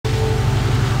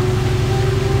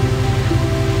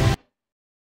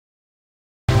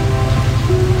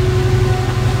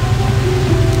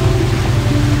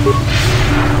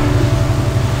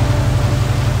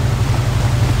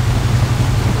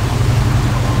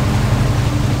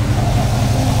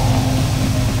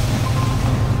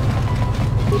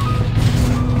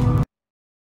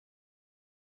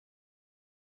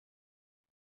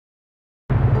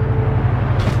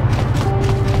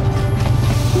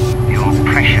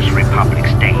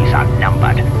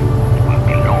outnumbered. It won't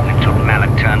be long until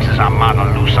Malak turns his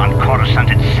armada loose on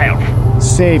Coruscant itself.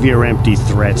 Save your empty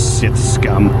threats, Sith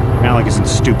scum. Malak isn't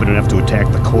stupid enough to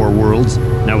attack the core worlds,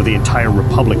 now with the entire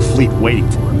Republic fleet waiting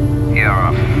for him. You're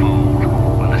a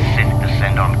fool. When the Sith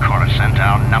descend on Coruscant,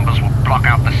 our numbers will block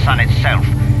out the sun itself.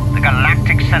 The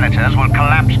galactic senators will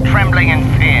collapse trembling in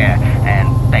fear and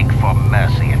beg for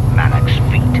mercy at Malak's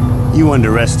feet. You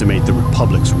underestimate the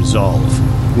Republic's resolve.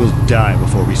 We'll die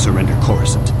before we surrender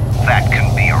Coruscant. That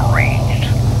can be arranged.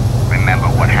 Remember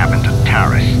what happened to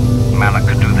Taris. Malak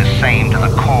could do the same to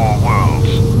the core worlds.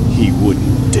 He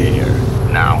wouldn't dare.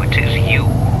 Now it is you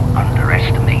who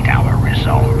underestimate our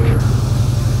resolve.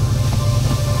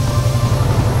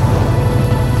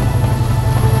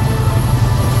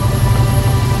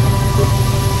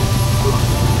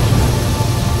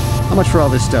 How much for all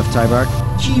this stuff, Tyvark?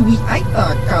 Chiwi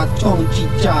aita ka tong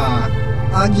chicha.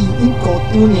 Agi inko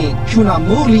tune chuna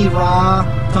muri ra.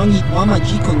 Tangi wama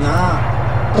jikuna.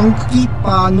 Tonki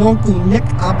pa nonku nek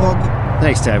abog.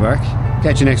 Thanks, Tyvark.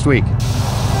 Catch you next week.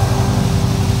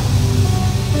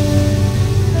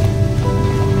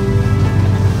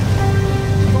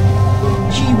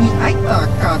 Chiwi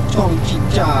aita ka tong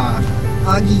chicha.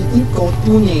 Agi inko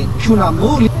tune chuna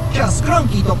muri. Just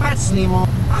cranky to patslimo.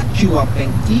 Achua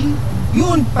pengti.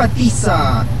 Yun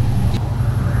patisa.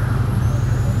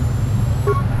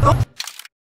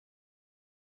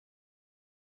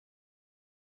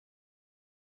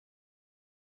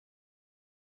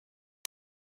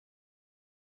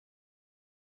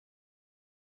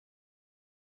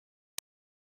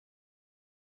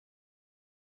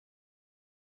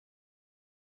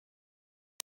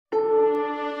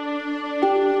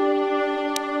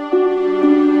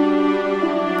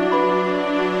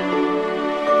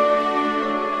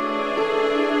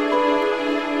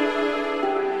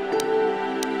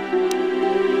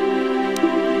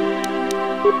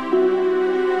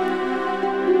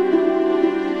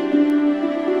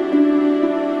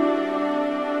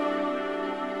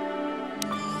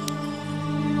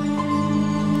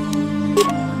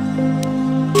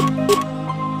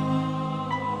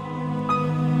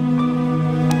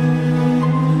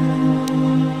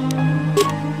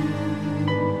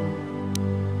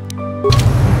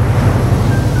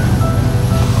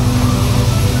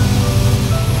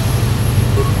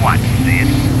 What's this?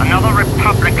 Another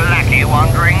Republic lackey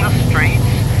wandering the streets?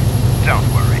 Don't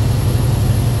worry.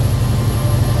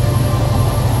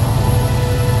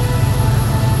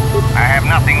 I have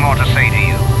nothing more to say to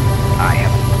you. I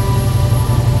am...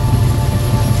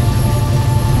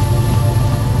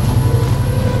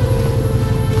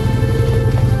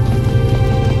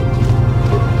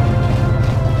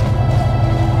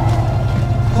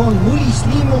 Con mulis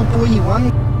limo po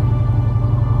iwan.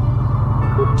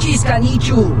 Chiska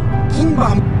nichu.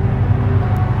 Kimbam.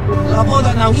 La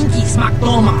boda na winki smak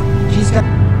toma. Chiska.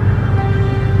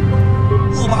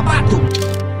 Ubabatu.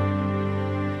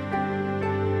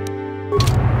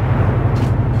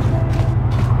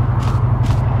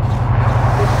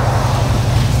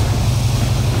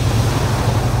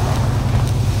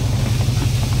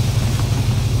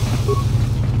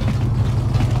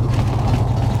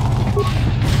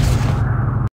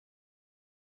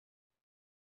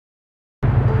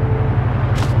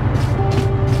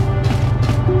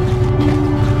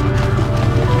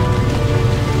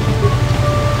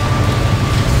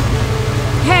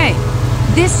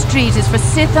 This street is for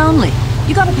Sith only.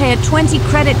 You gotta pay a 20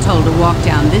 credit toll to walk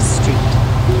down this street.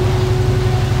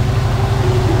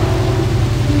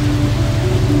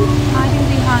 Hiding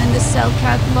behind the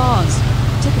Selkat laws.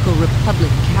 Typical Republic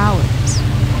cowards.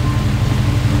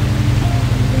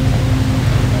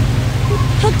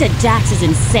 Hooked to Jax is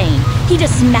insane. He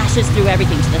just smashes through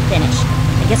everything to the finish.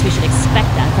 I guess we should expect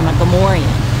that from a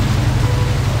Gamorrean.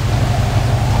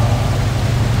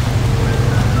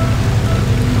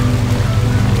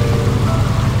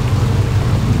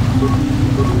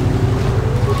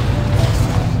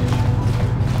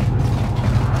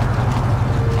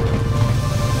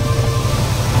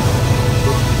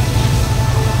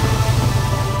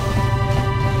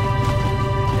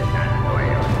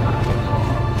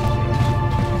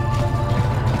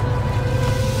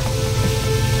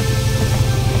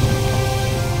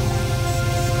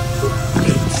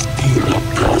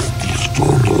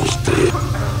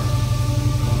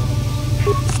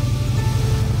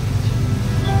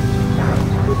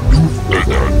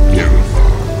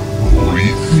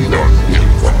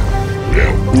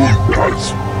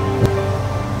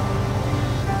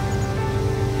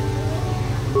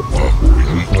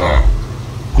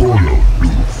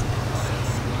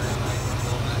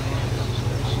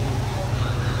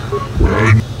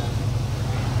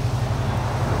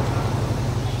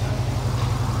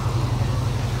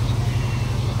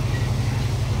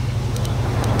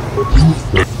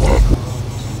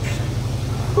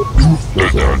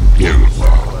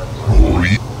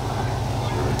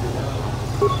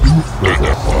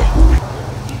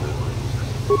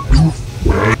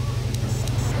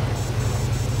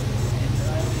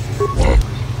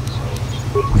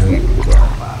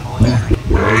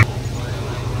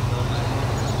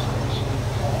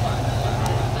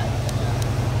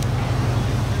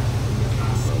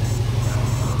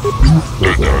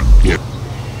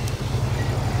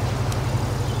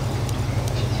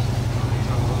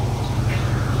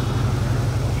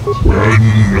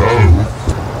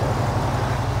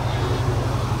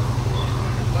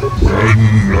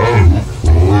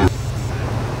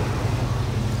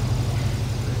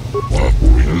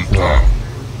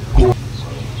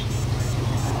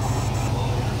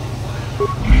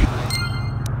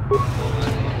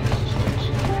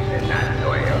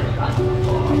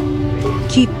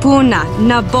 Kipuna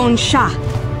na bonsha.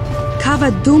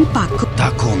 Kavadumpa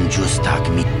Takum justak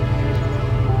mi.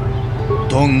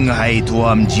 Tonghai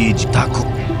tuam jij takum.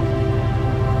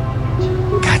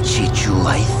 Kachichu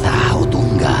aitha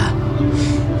udunga.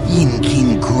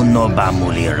 Inkin kuno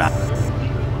bamulira.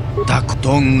 Tak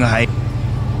tonghai.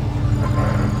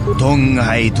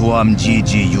 Tonghai tuam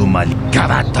jiji yumali.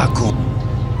 Kavatakum.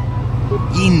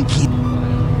 Inkin.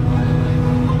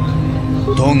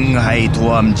 Tonghai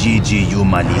tuam jiji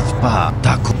yumalithpa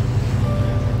taku.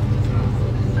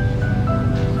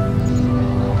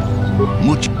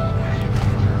 Much.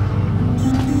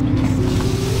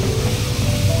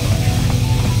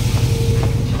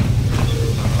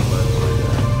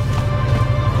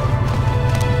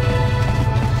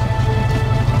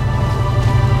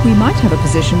 We might have a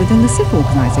position within the Sith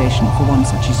organization for one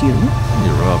such as you.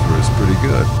 Your offer is pretty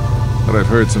good, but I've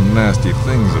heard some nasty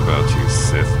things about you,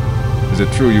 Sith. Is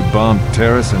it true you bombed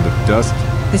Terrace into dust?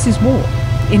 This is war.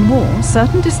 In war,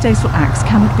 certain distasteful acts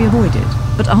cannot be avoided.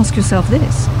 But ask yourself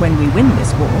this, when we win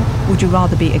this war, would you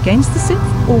rather be against the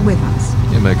Sith or with us?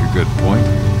 You make a good point.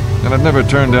 And I've never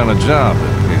turned down a job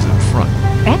that pays up front.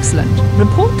 Excellent.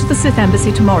 Report to the Sith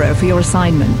Embassy tomorrow for your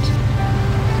assignment.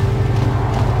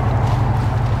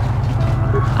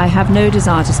 I have no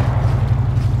desire to...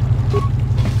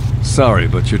 Sorry,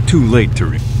 but you're too late to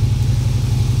read.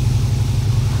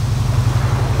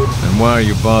 And why are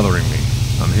you bothering me?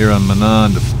 I'm here on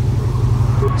Manan to...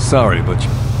 Sorry, but you...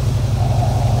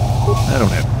 I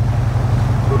don't have...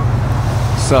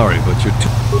 Sorry, but you're too...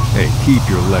 Hey, keep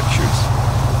your lectures.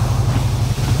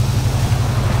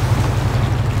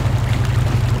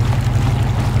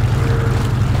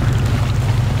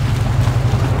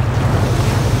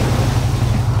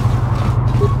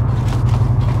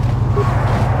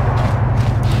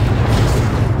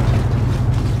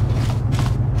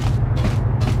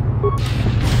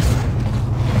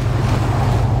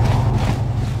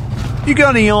 You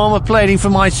got any armor plating for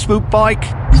my swoop bike?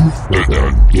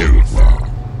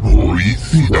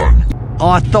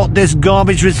 I thought this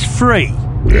garbage was free.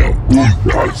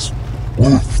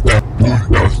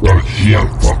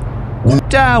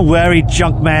 Don't worry,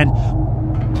 junk man.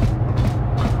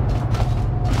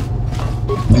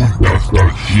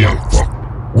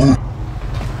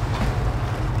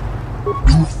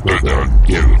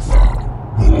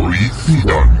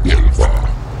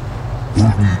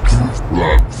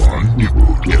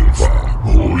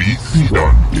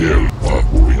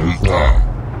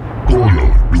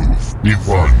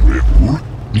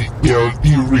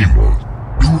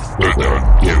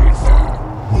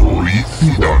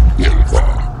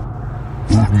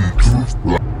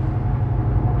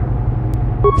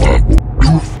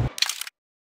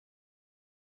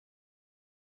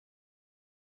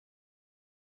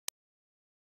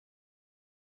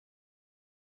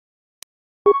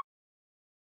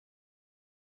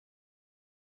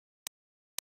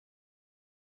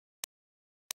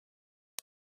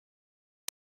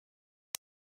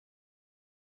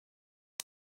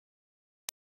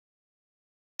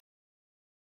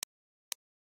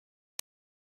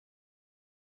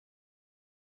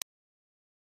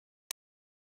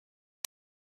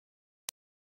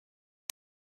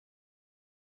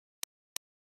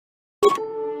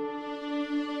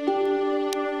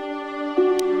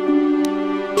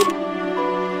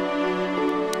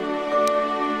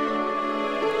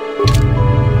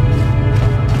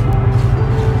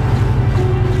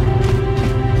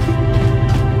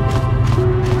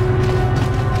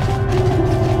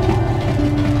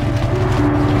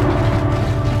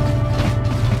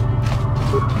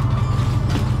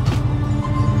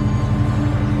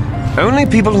 Only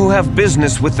people who have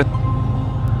business with the...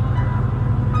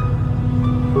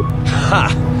 Ha!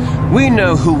 We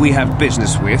know who we have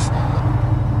business with.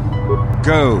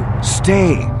 Go.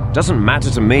 Stay. Doesn't matter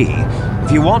to me.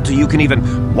 If you want to, you can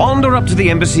even wander up to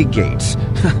the embassy gates.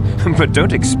 But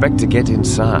don't expect to get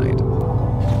inside.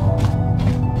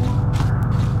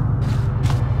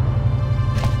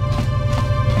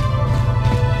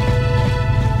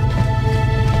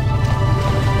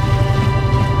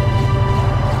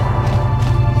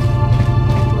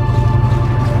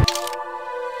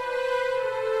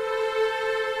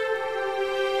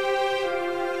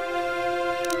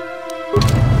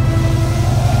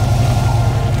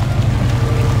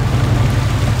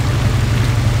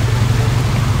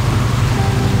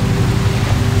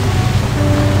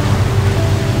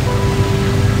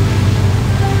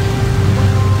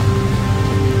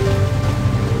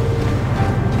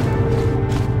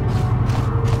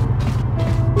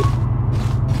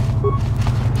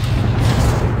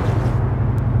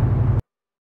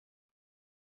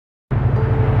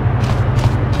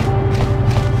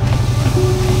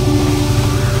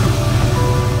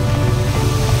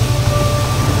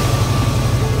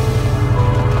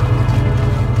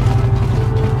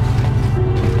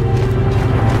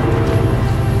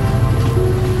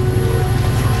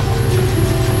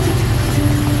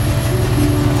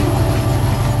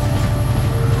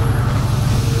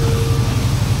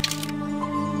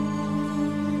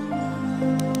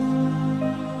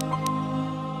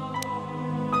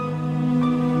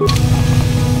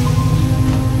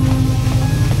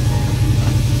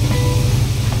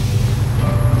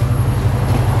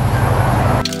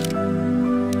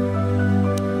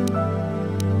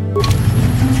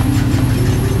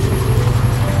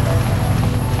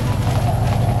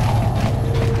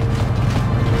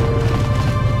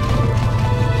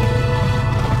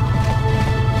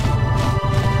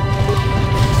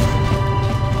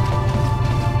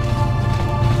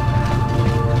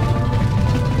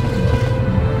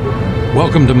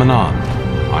 Welcome to Manan.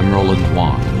 I'm Roland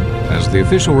Wan. As the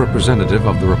official representative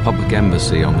of the Republic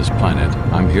Embassy on this planet,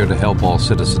 I'm here to help all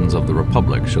citizens of the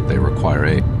Republic should they require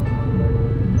aid.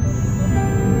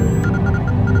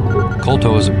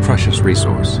 Kolto is a precious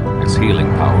resource. Its healing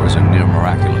powers are near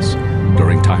miraculous.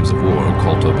 During times of war,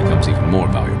 Kolto becomes even more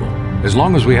valuable. As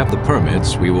long as we have the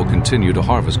permits, we will continue to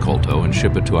harvest Kolto and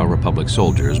ship it to our Republic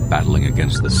soldiers battling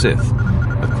against the Sith.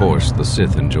 Of course, the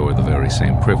Sith enjoy the very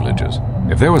same privileges.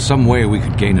 If there was some way we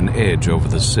could gain an edge over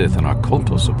the Sith in our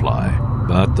Kolto supply,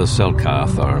 but the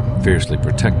Selkath are fiercely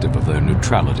protective of their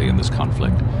neutrality in this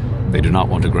conflict. They do not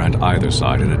want to grant either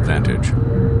side an advantage.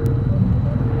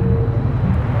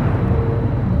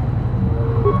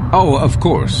 Oh, of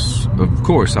course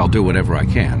I'll do whatever I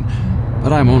can,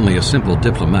 but I'm only a simple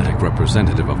diplomatic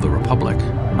representative of the Republic.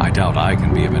 I doubt I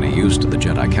can be of any use to the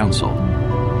Jedi Council.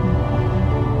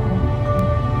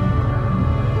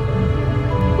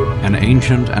 An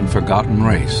ancient and forgotten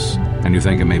race. And you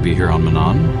think it may be here on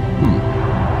Manan?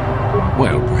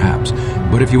 Well, perhaps.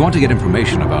 But if you want to get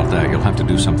information about that, you'll have to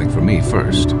do something for me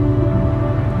first.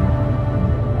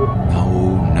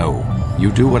 No.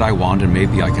 You do what I want and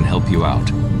maybe I can help you out.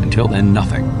 Until then,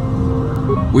 nothing.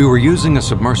 We were using a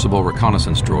submersible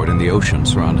reconnaissance droid in the ocean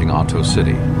surrounding Otto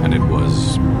City, and it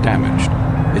was damaged.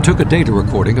 It took a data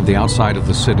recording of the outside of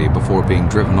the city before being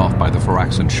driven off by the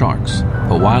Faraxan sharks.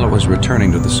 But while it was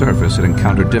returning to the surface, it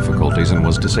encountered difficulties and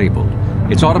was disabled.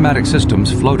 Its automatic systems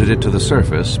floated it to the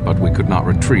surface, but we could not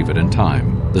retrieve it in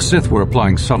time. The Sith were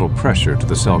applying subtle pressure to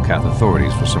the Selkath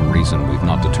authorities for some reason we've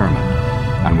not determined,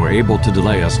 and were able to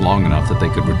delay us long enough that they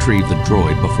could retrieve the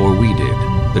droid before we did.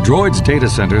 The droid's data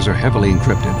centers are heavily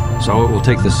encrypted, so it will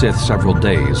take the Sith several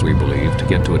days, we believe, to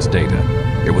get to its data.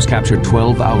 It was captured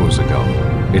 12 hours ago.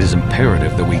 It is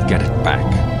imperative that we get it back.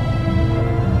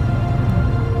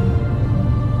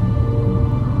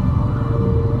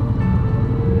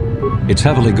 It's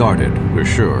heavily guarded, we're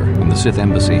sure, in the Sith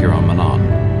Embassy here on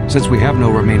Manan. Since we have no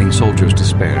remaining soldiers to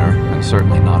spare, and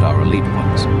certainly not our elite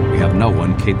ones, we have no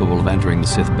one capable of entering the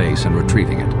Sith base and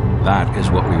retrieving it. That is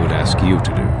what we would ask you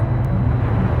to do.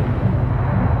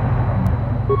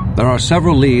 There are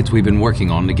several leads we've been working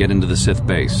on to get into the Sith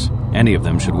base. Any of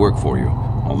them should work for you,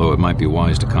 although it might be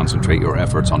wise to concentrate your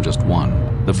efforts on just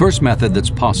one. The first method that's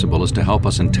possible is to help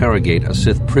us interrogate a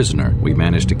Sith prisoner we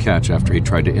managed to catch after he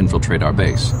tried to infiltrate our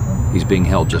base. He's being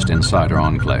held just inside our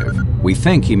enclave. We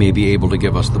think he may be able to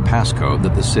give us the passcode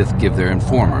that the Sith give their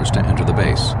informers to enter the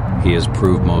base. He has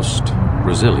proved most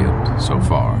resilient so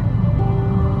far.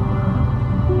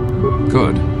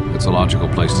 Good. It's a logical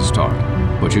place to start.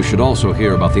 But you should also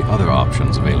hear about the other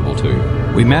options available to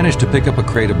you. We managed to pick up a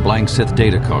crate of blank Sith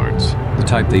data cards, the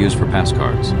type they use for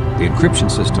passcards. The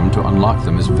encryption system to unlock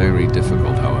them is very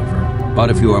difficult, however. But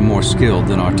if you are more skilled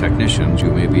than our technicians, you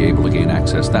may be able to gain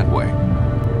access that way.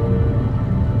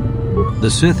 The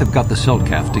Sith have got the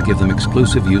Selkath to give them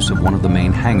exclusive use of one of the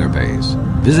main hangar bays.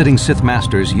 Visiting Sith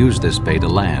Masters use this bay to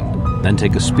land, then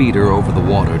take a speeder over the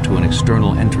water to an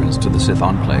external entrance to the Sith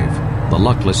Enclave. The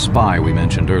luckless spy we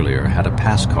mentioned earlier had a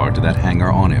pass card to that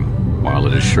hangar on him. While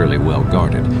it is surely well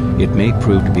guarded, it may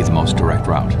prove to be the most direct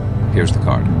route. Here's the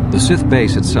card. The Sith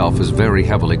base itself is very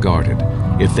heavily guarded.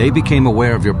 If they became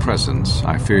aware of your presence,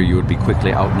 I fear you would be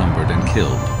quickly outnumbered and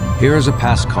killed. Here is a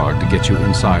pass card to get you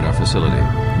inside our facility.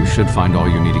 You should find all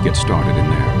you need to get started in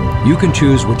there. You can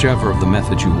choose whichever of the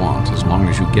methods you want, as long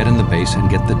as you get in the base and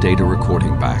get the data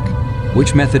recording back.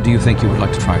 Which method do you think you would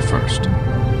like to try first?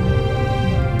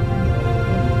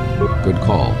 Good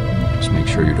call. Just make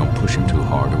sure you don't push him too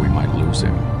hard or we might lose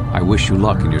him. I wish you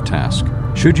luck in your task.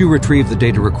 Should you retrieve the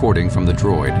data recording from the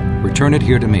droid, return it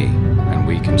here to me, and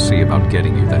we can see about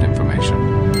getting you that information.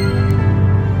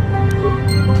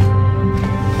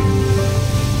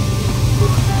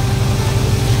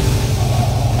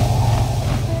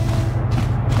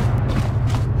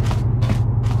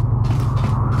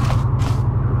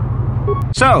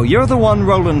 So, you're the one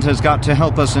Roland has got to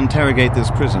help us interrogate this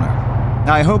prisoner.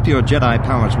 I hope your Jedi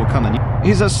powers will come in.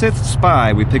 He's a Sith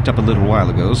spy we picked up a little while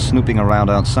ago, snooping around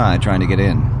outside trying to get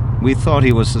in. We thought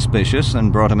he was suspicious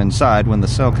and brought him inside when the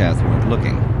Selkath weren't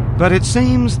looking. But it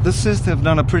seems the Sith have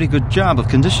done a pretty good job of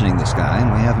conditioning this guy,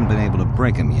 and we haven't been able to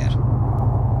break him yet.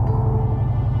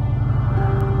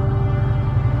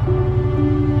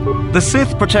 The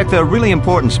Sith protect their really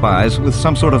important spies with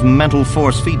some sort of mental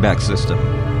force feedback system.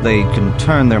 They can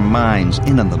turn their minds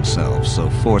in on themselves,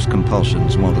 so force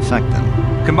compulsions won't affect them.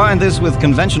 Combine this with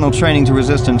conventional training to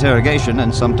resist interrogation,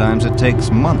 and sometimes it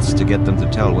takes months to get them to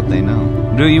tell what they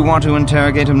know. Do you want to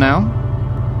interrogate him now?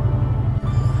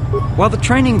 While the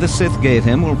training the Sith gave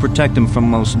him will protect him from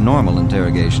most normal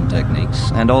interrogation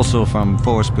techniques, and also from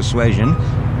forced persuasion,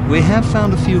 We have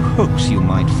found a few hooks you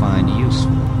might find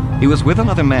useful. He was with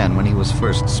another man when he was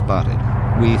first spotted.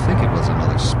 We think it was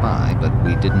another spy, but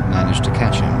we didn't manage to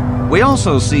catch him. We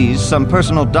also seized some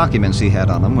personal documents he had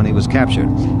on him when he was captured.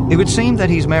 It would seem that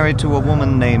he's married to a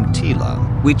woman named Tila.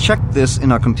 We checked this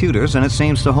in our computers, and it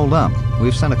seems to hold up.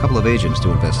 We've sent a couple of agents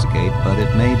to investigate, but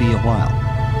it may be a while.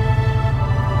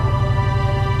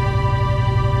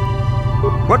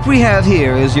 What we have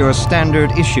here is your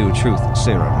standard issue truth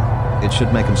serum. It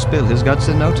should make him spill his guts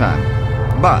in no time.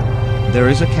 But there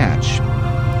is a catch.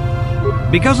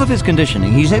 Because of his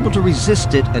conditioning, he's able to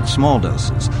resist it at small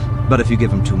doses. But if you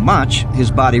give him too much, his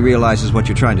body realizes what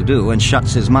you're trying to do and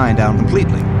shuts his mind down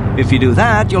completely. If you do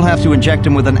that, you'll have to inject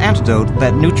him with an antidote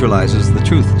that neutralizes the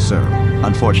truth serum.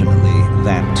 Unfortunately,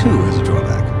 that too is a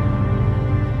drawback.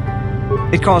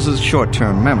 It causes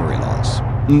short-term memory loss.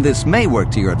 This may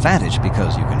work to your advantage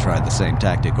because you can try the same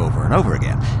tactic over and over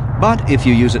again. But if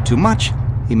you use it too much,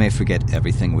 he may forget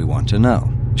everything we want to know.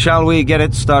 Shall we get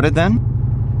it started then?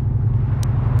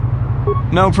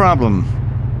 No problem.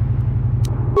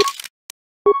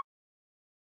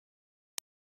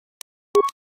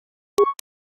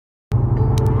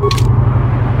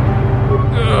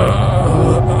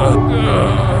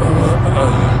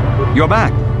 You're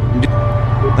back.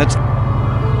 Let's...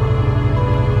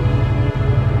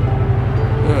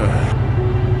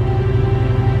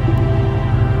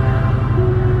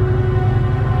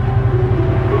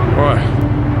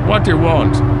 What do you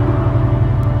want?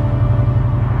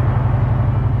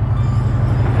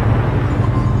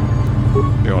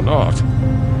 You're not.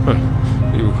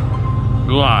 You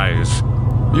lies.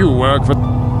 You work for...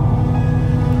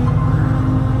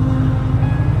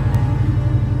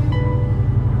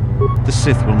 The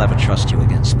Sith will never trust you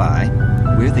again, spy.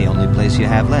 We're the only place you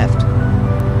have left.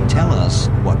 Tell us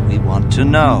what we want to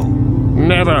know.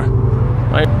 Never.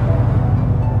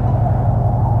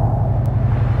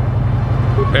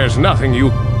 There's nothing you...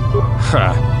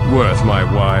 worth my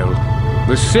while.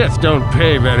 The Sith don't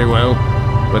pay very well,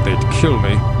 but they'd kill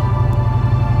me.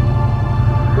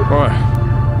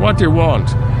 What do you want?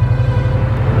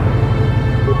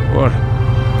 What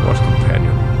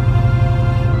companion?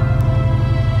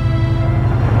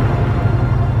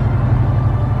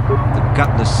 The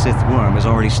gutless Sith worm is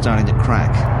already starting to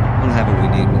crack. We'll have what we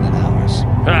need within hours.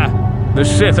 The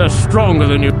Sith are stronger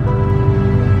than you.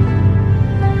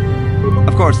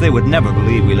 Of course, they would never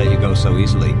believe we let you go so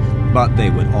easily, but they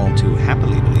would all too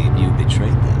happily believe you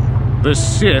betrayed them. The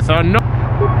Sith are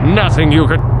nothing you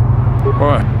could...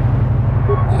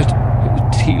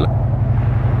 Tila...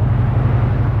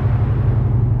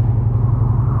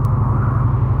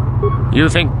 You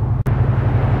think...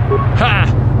 Ha!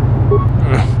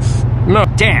 No.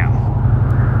 Damn!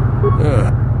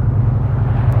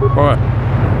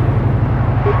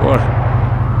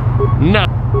 No.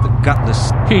 The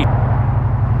gutless... He...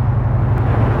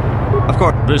 Of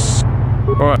course... This...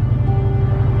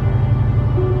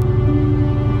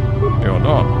 You're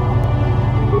not.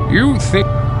 You think...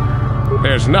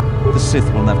 There's no... The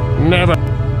Sith will never... Never...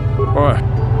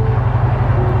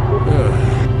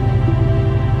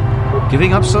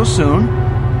 Giving up so soon?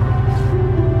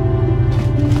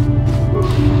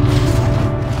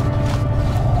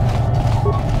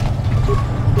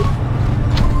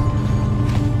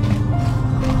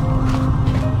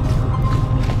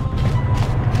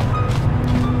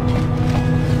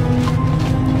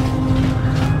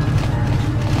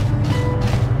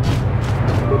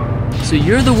 So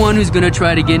you're the one who's gonna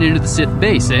try to get into the Sith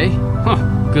base, eh? Huh,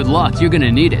 good luck, you're gonna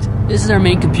need it. This is our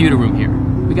main computer room here.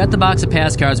 We got the box of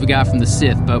passcards we got from the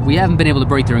Sith, but we haven't been able to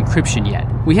break their encryption yet.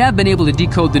 We have been able to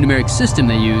decode the numeric system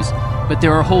they use, but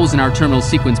there are holes in our terminal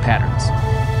sequence patterns.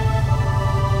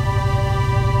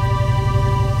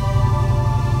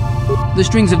 The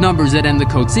strings of numbers that end the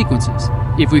code sequences.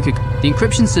 If we could... The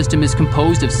encryption system is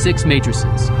composed of 6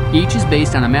 matrices. Each is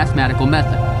based on a mathematical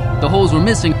method. The holes we're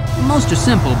missing, most are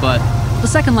simple, but the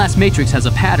second last matrix has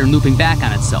a pattern looping back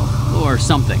on itself, or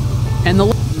something.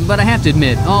 But I have to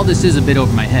admit, all this is a bit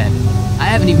over my head. I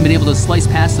haven't even been able to slice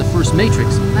past the first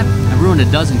matrix. I've ruined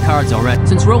a dozen cards already.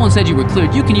 Since Roland said you were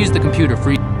cleared, you can use the computer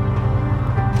free.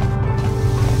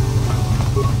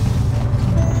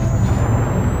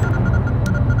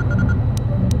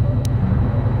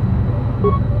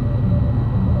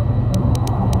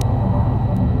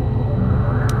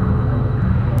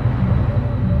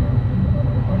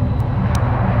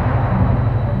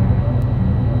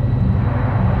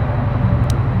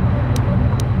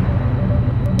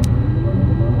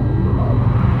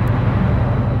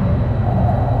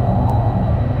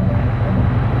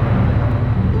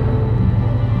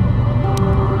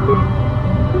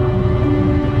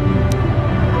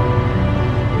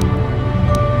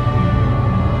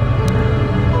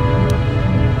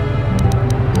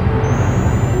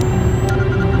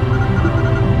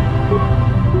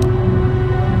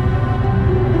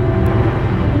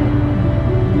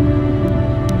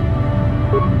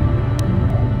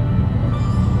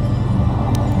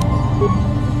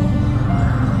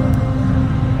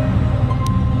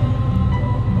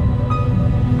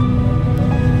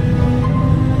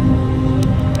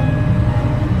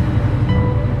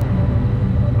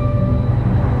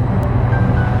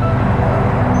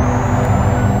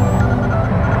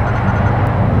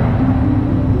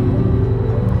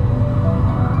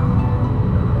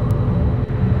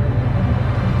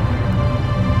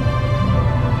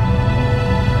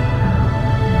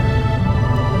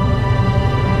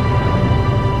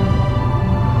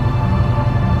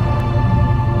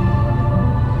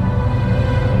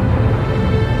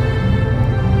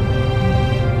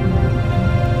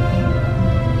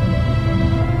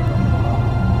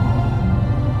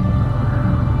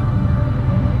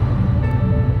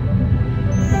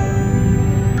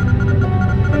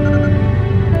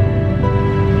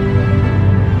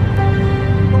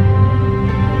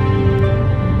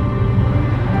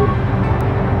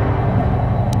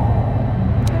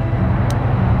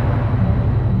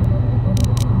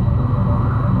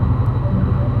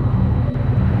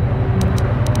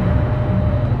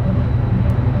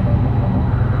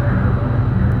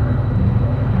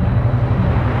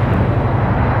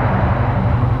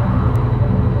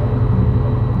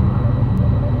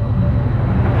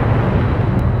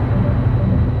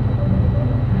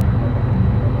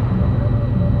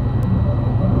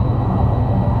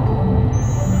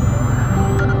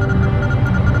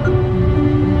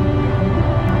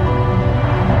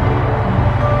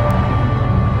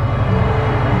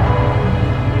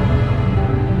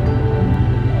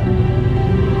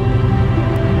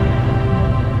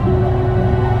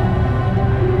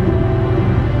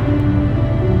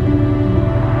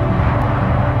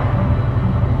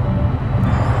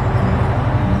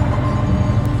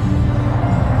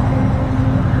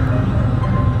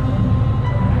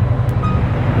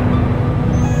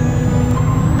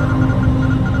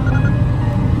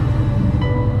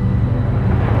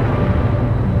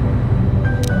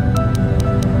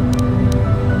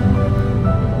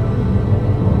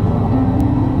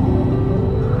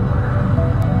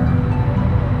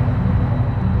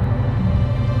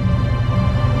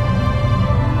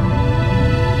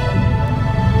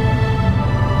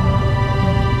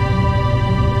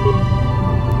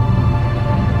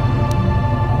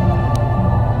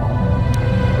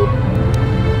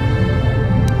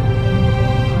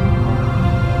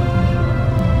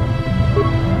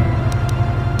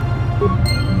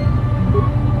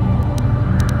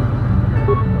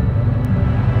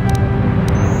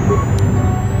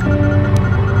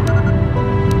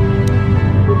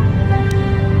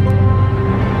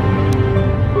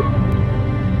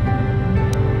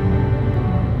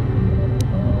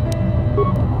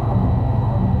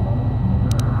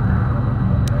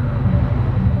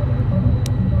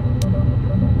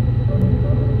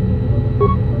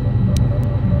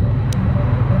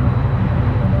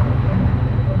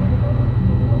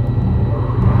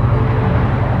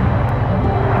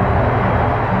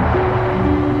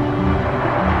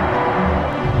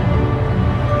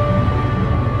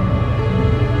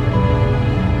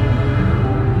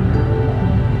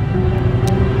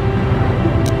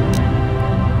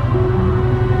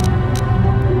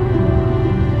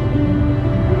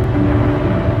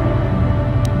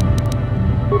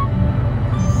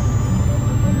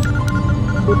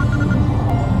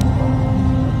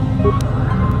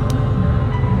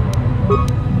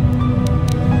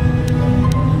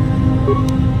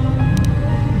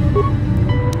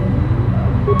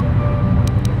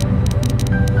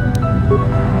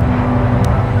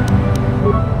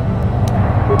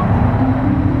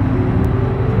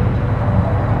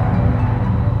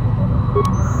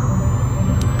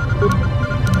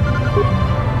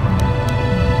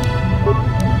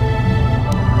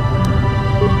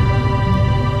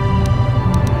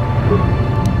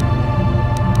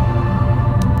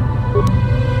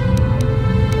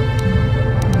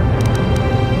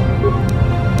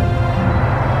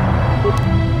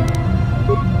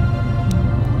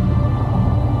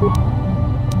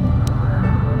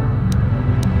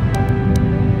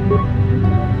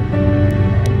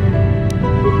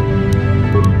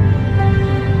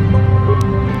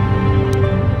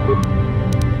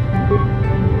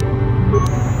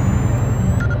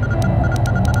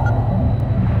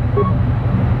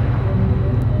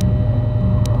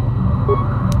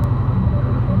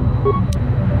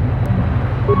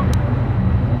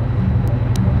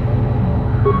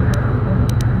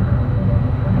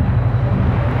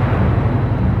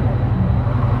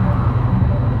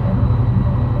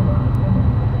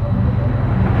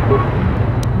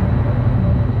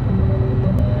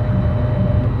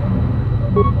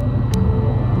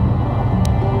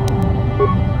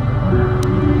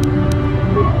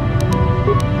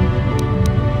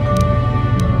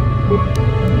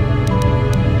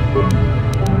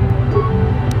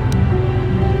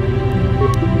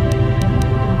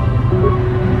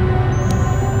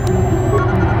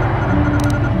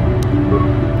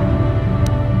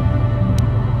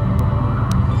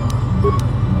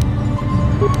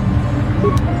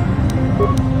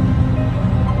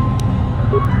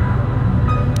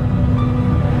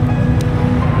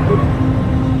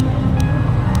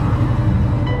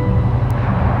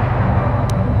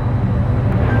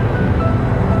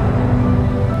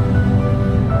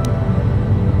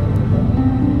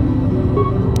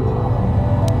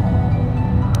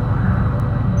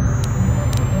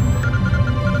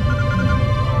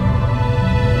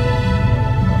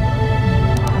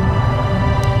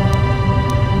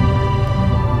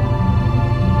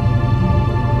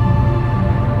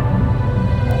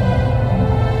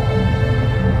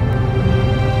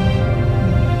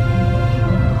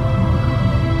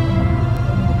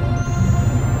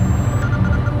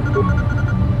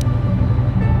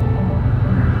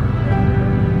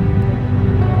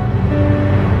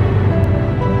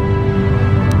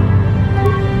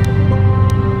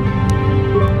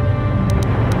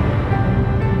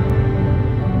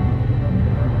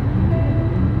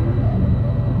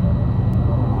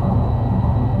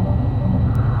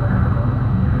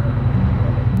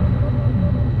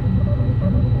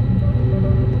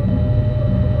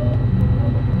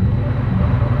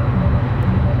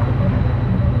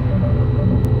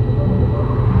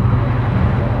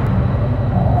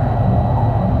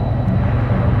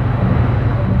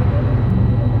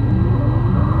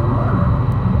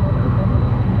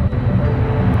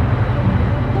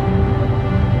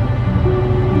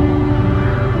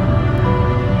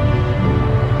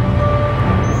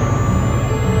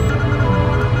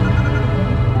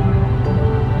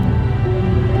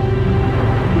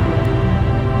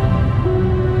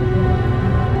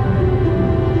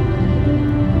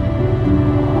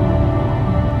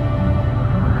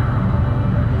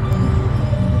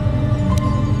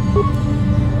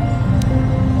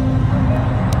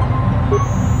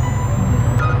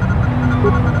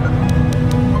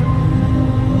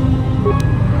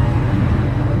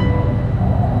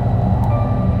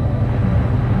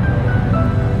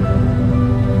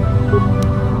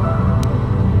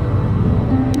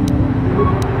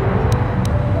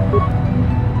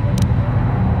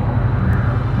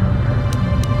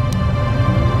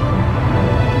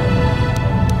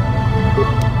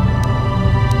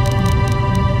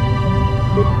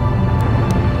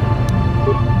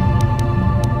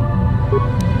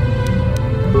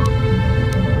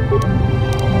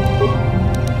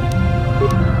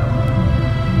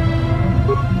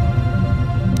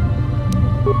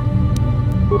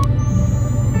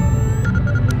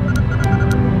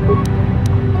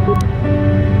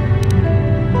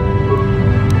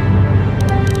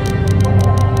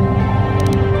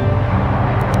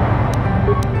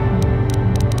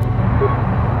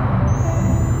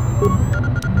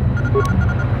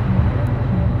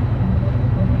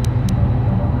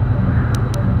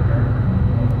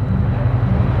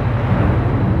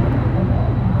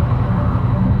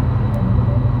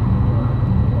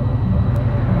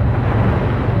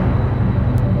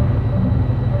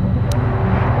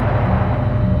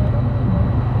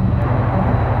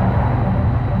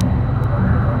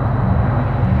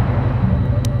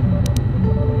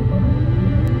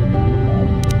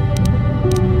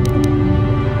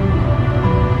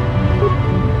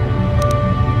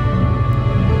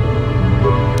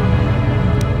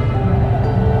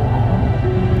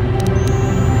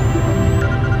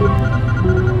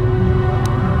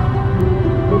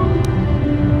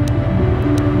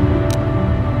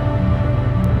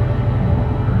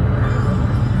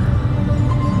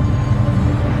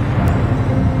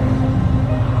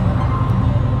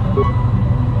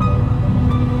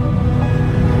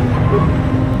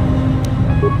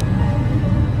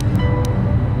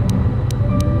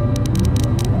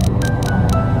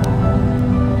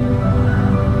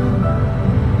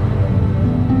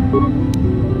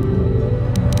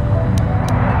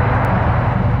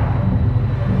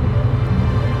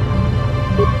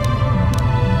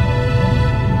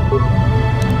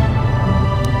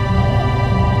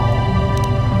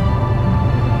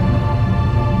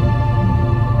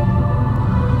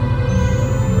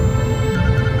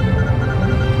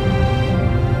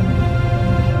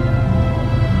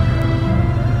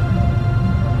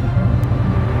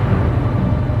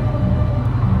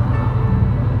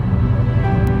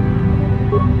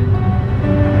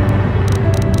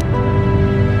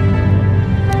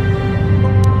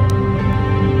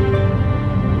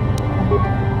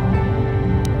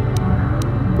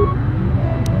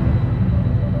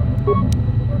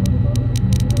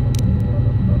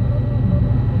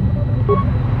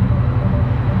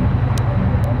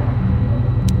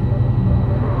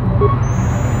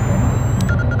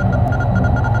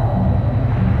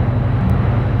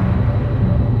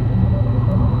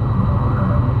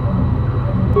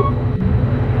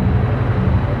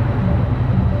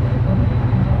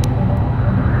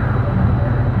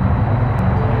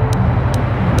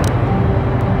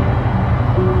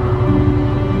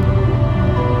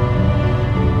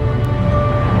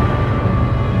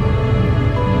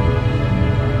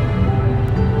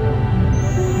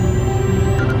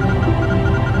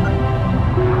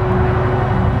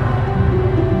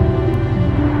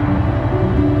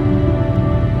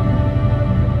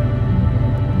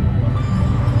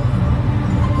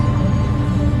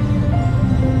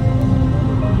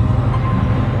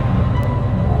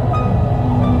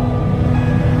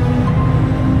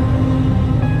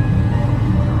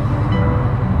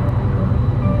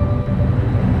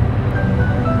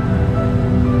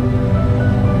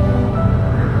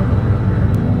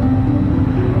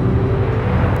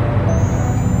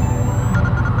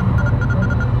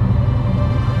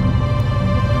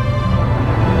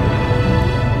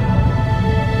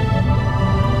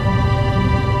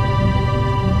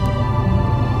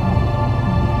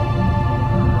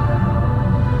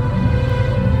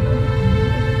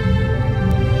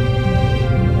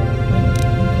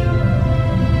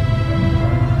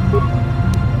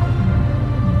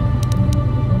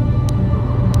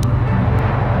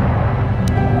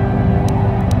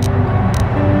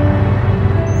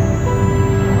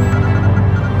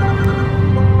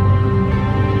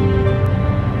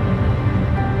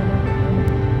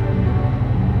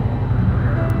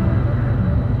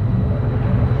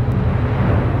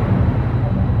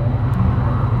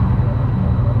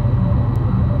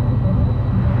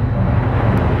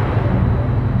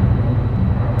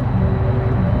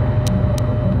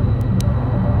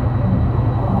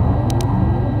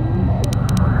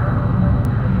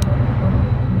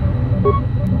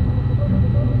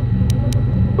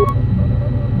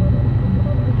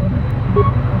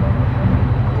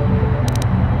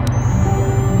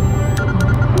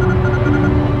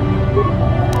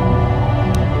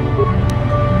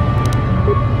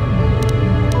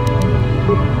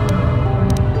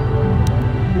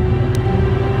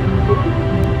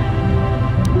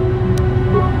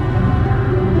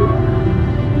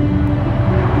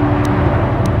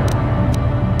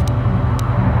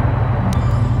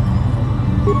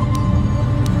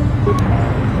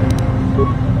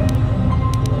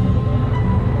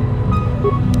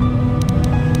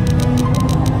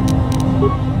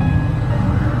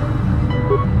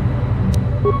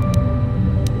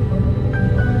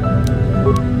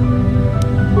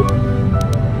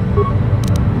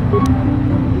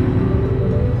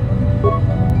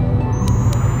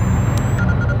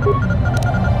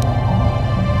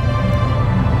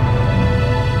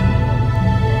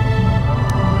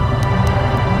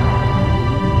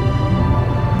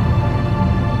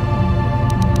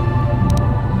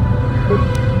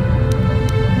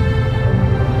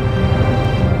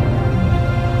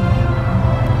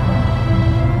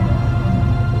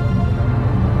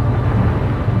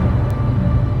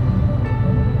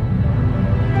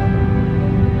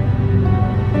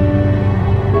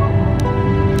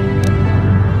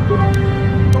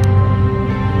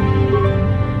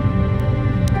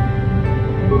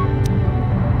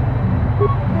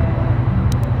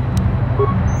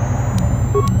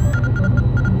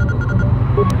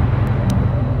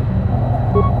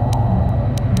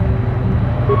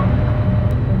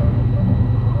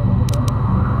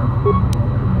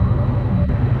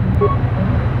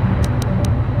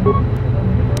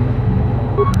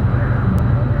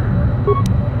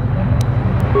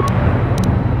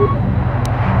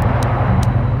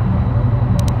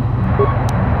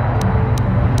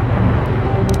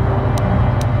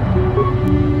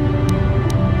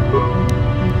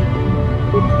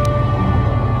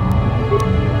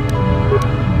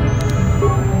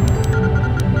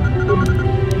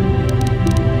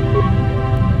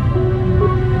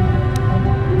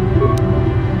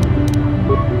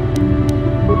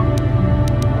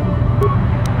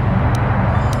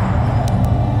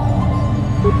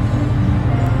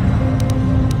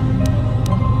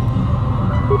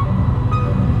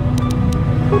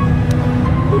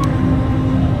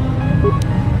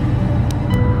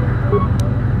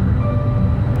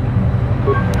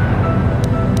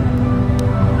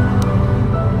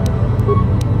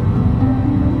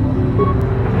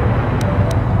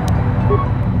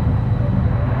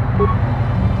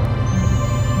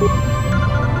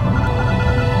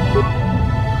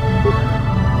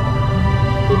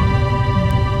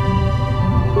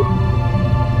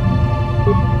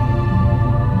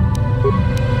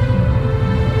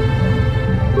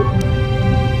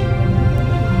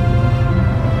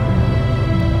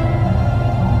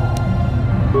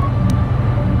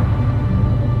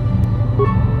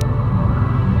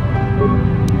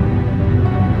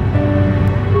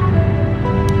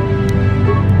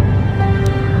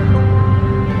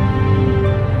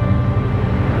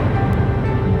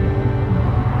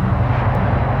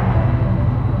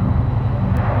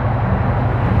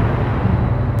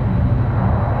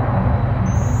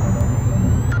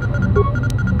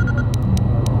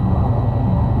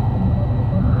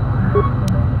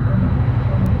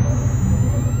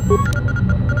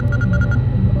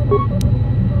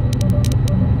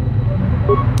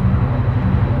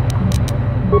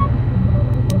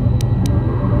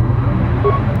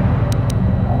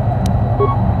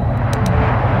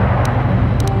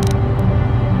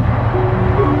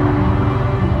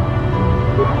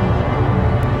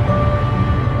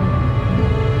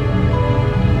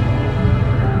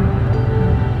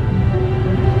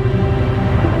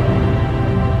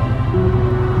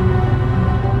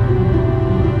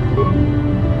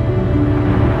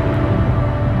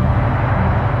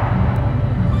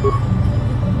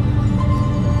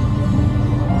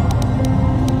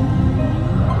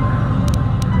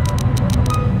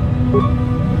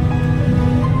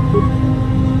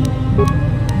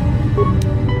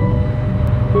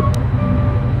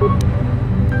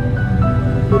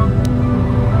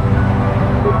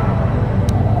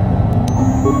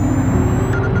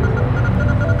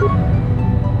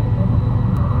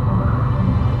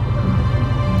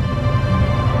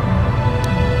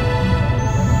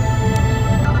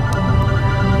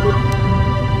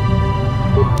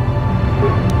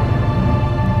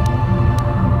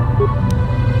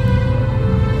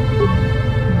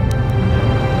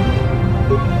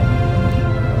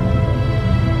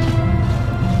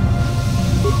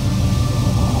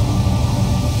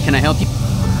 Can I help you?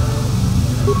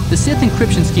 The Sith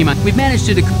encryption scheme, we've managed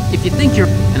to if you think you're...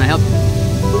 Can I help?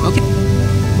 Okay.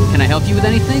 Can I help you with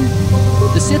anything?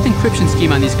 The Sith encryption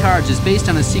scheme on these cards is based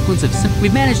on a sequence of...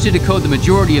 We've managed to decode the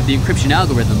majority of the encryption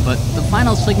algorithm, but the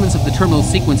final segments of the terminal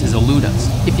sequences elude us.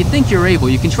 If you think you're able,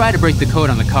 you can try to break the code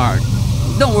on the card.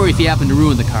 Don't worry if you happen to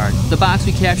ruin the card. The box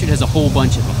we captured has a whole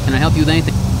bunch of them. Can I help you with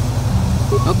anything?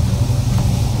 Oh.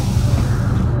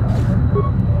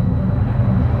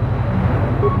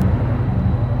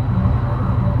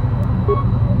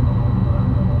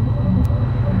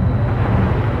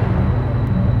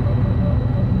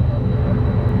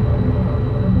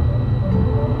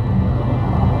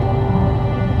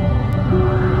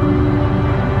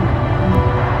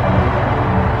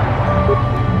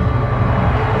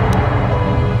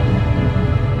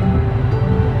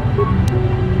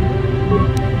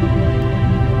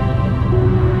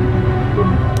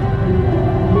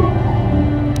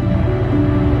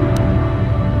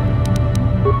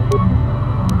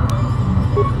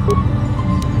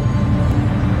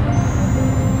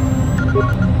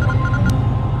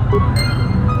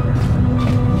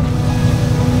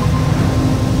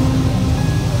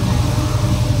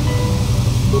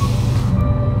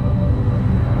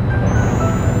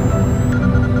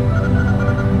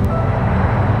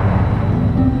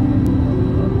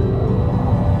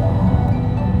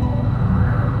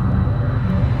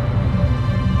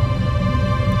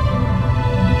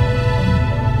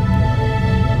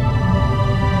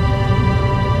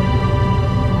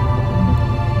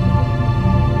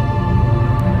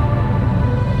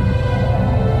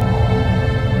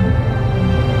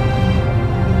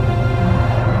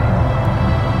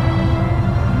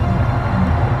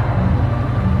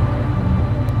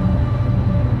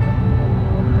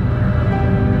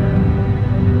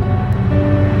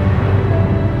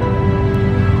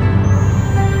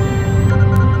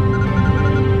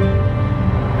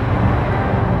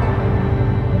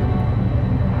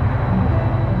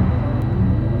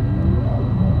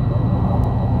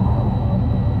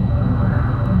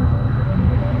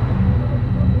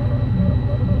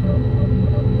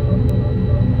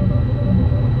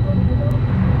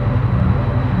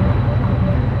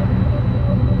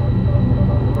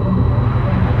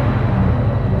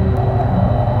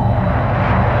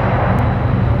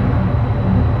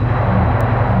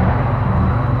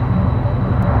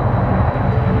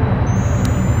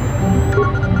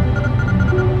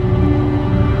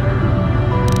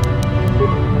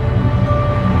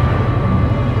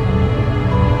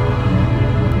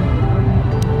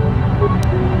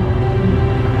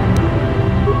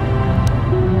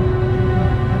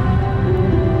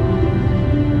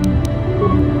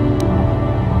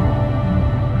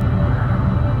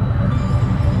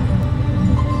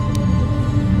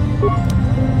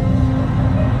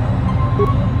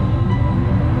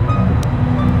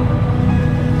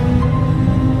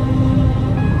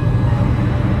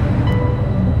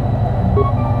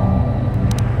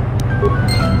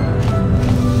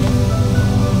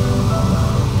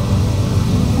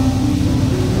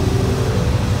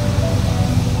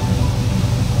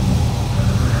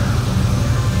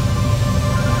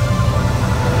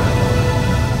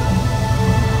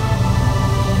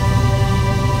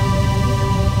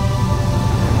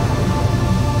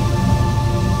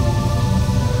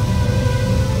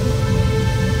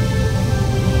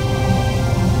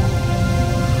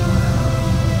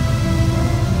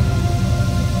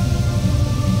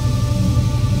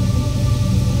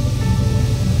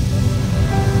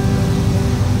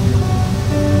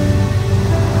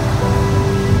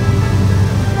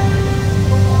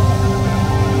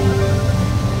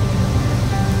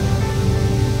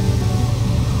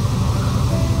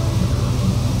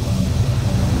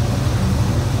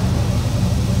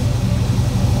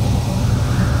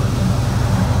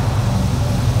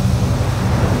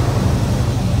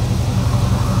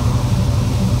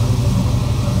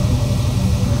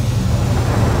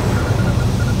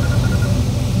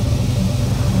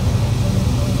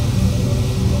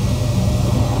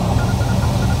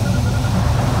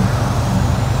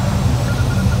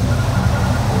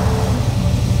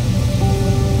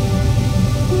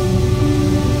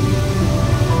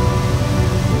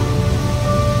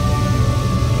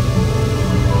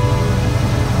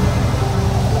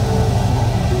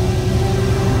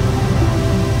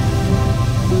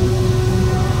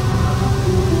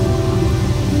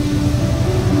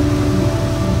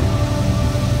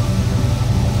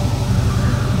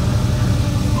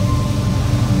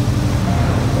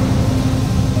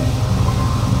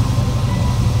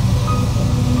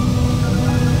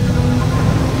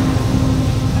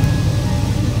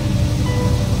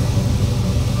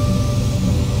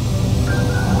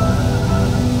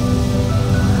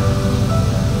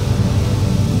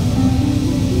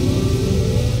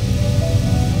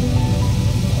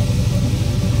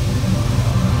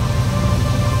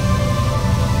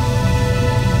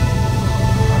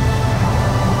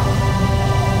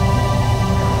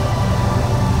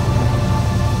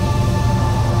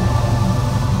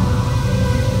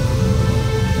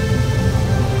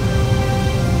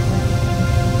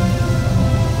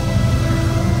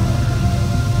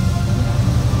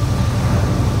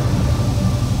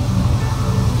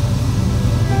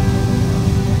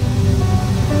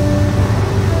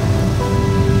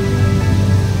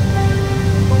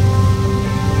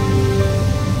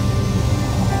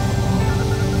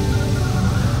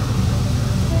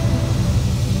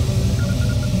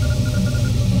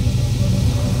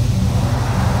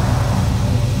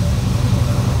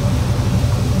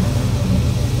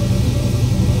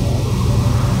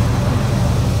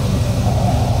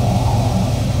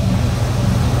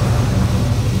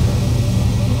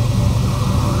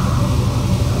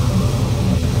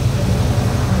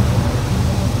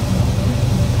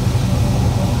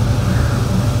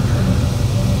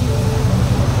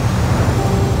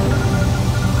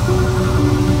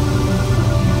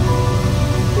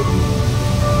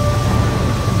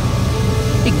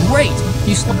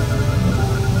 You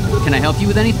Can I help you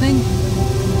with anything?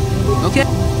 Okay.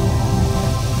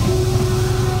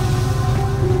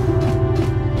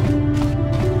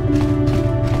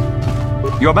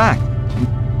 You're back.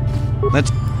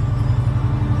 Let's...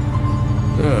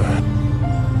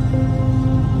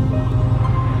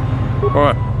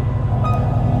 What?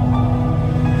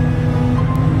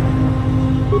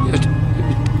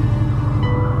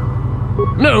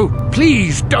 No,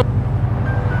 please don't.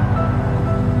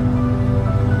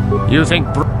 You think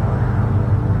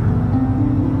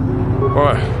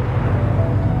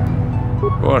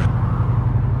what?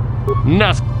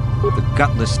 Nothing. The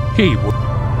gutless... He would.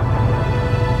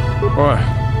 What?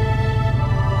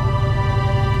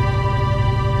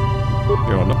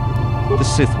 You're not. The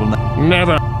Sith will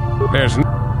never. There's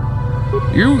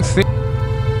you think...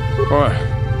 What?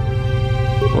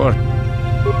 What?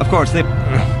 Of course, they...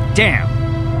 Damn!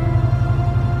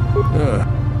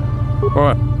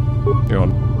 What? You're...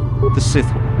 The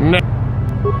Sith...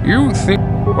 You think...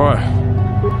 What?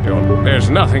 You're... There's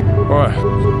nothing... What?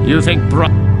 You think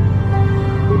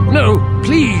No,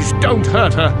 please, don't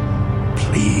hurt her.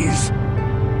 Please.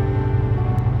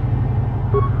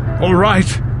 All right.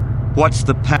 What's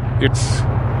the It's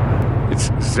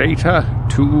Zeta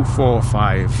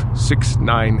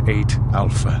 245698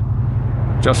 Alpha.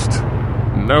 Just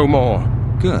no more.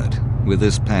 Good. With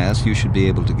this pass, you should be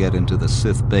able to get into the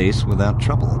Sith base without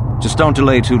trouble. Just don't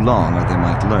delay too long, or they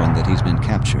might learn that he's been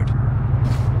captured.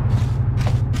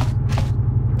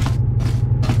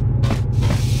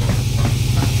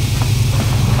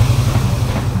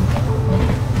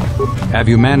 Have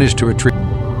you managed to retrieve...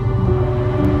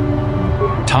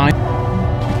 Time?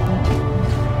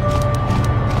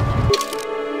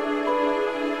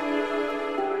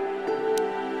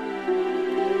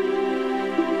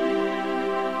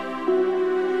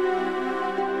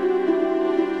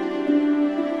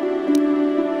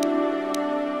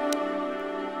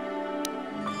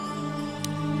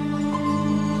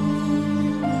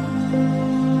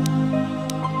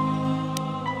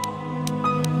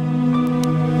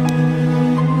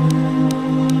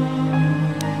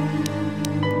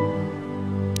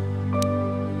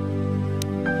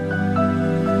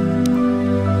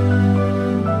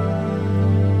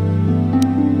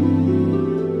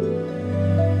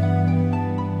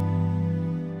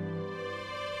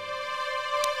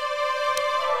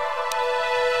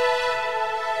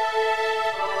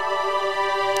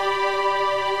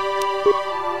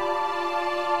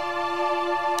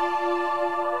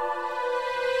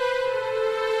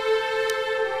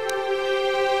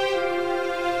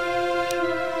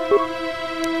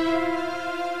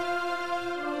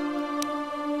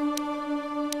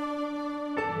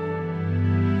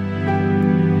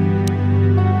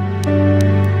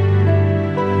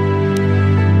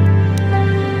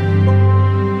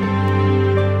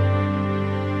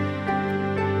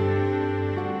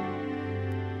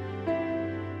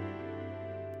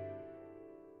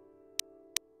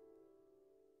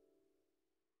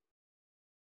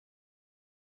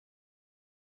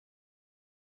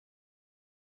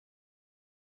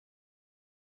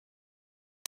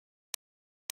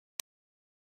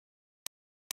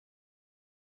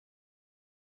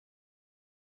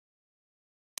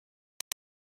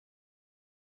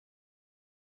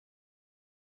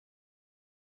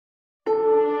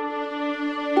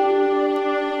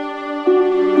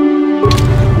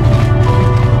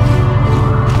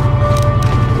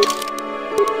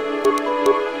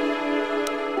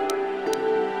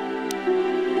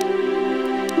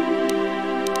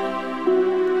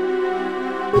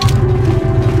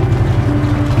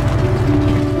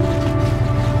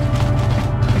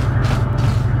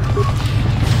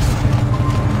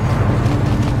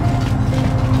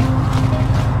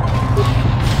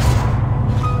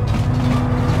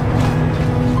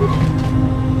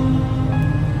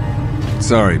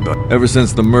 Sorry, but ever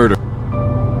since the murder...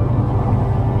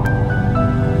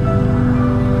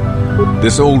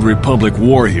 This old Republic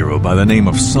war hero by the name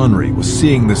of Sunry was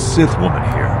seeing the Sith woman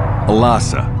here,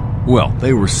 Alasa. Well,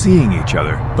 they were seeing each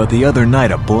other, but the other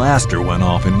night a blaster went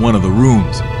off in one of the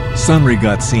rooms. Sunry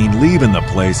got seen leaving the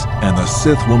place, and the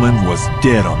Sith woman was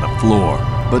dead on the floor.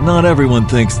 But not everyone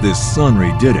thinks this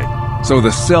Sunry did it. So the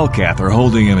Selkath are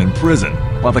holding him in prison,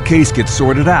 while the case gets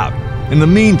sorted out. In the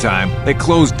meantime, they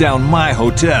closed down my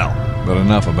hotel. But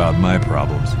enough about my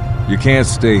problems. You can't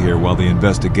stay here while the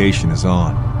investigation is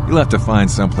on. You'll have to find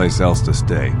someplace else to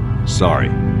stay. Sorry.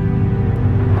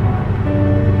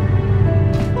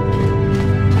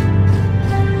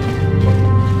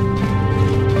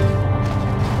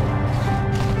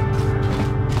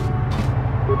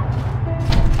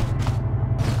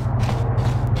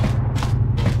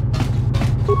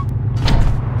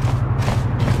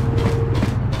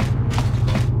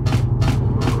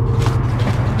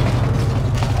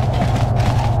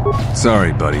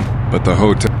 Sorry, buddy, but the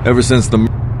hotel... Ever since the...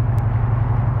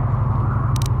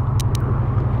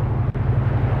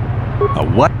 A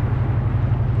what?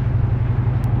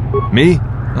 Me?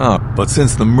 Oh, but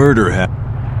since the murder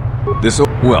happened... This...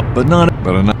 Well, but not...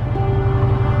 But enough...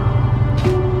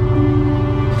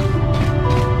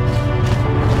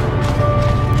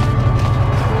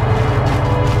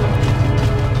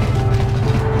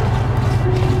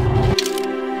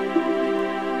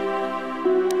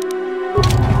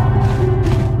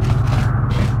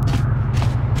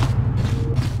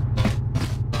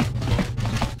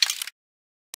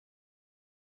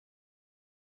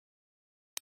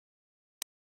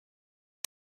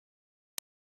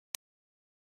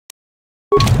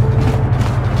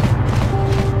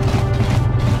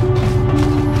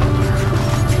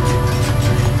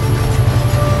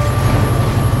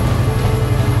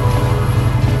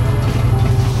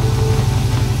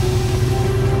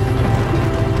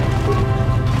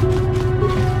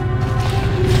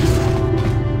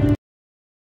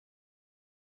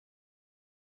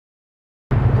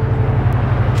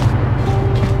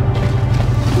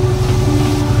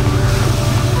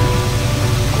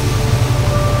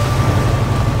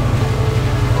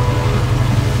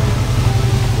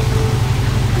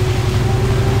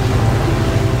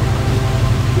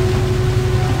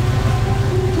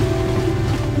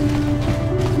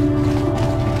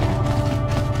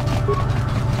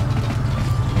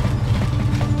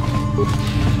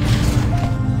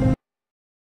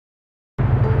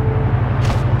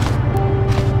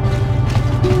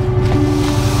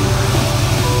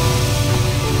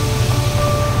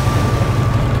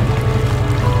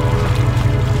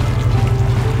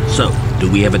 So, do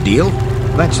we have a deal?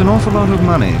 That's an awful lot of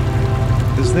money.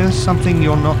 Is there something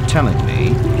you're not telling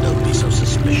me? Don't be so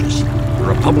suspicious. The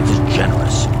Republic is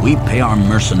generous. We pay our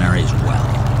mercenaries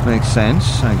well. Makes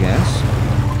sense, I guess.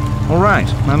 All right,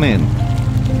 I'm in.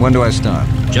 When do I start?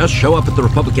 Just show up at the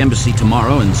Republic Embassy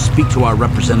tomorrow and speak to our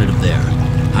representative there.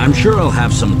 I'm sure he'll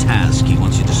have some task he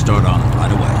wants you to start on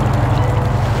right away.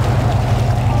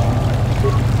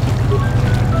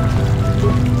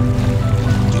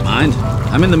 Do you mind?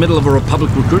 I'm in the middle of a Republic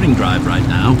recruiting drive right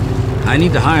now. I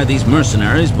need to hire these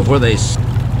mercenaries before they...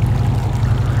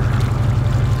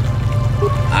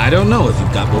 I don't know if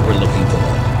you've got what we're looking for.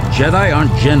 Jedi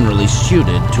aren't generally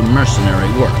suited to mercenary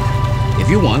work. If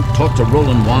you want, talk to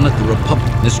Roland Wan at the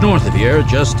Republic. It's north of here,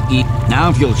 just east. Now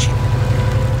if you'll...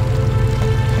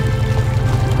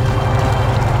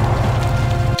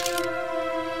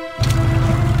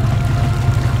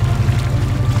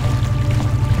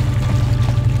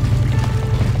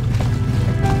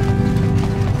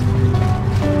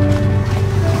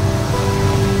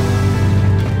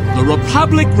 The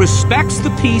Republic respects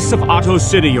the peace of Otto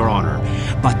City, Your Honor.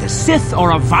 But the Sith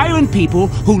are a violent people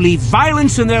who leave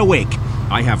violence in their wake.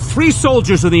 I have 3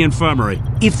 soldiers in the infirmary.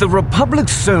 If the Republic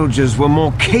soldiers were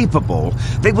more capable,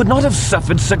 they would not have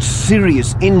suffered such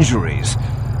serious injuries.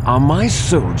 Are my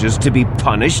soldiers to be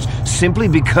punished simply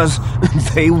because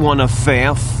they won a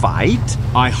fair fight?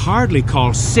 I hardly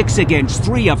call 6 against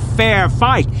 3 a fair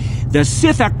fight. The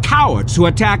Sith are cowards who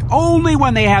attack only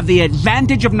when they have the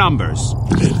advantage of numbers.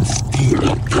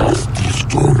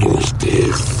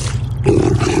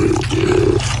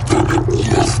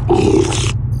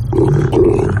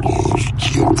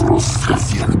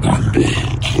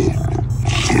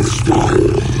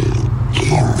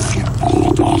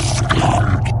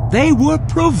 They were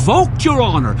provoked, Your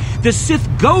Honor. The Sith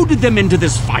goaded them into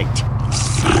this fight.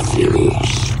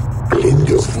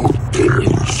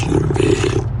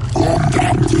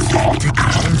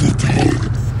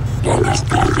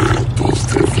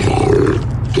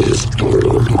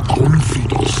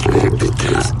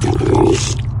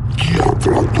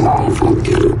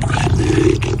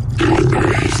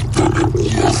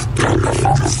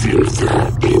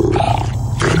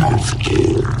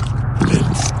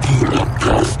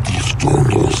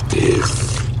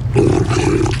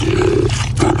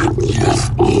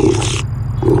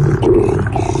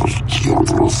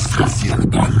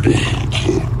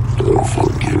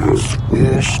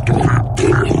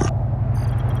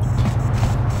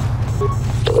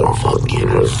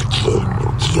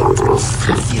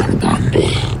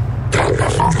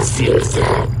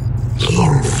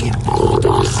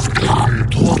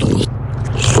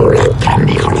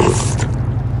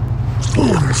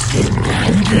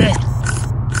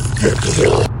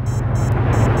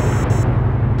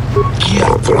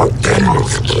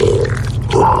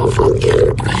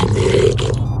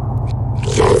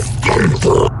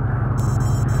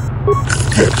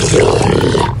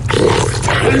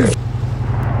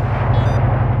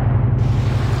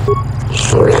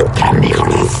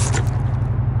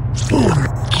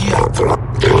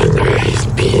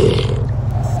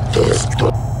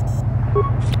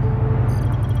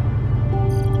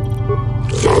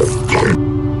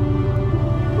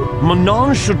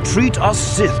 Manon should treat us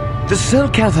Sith. The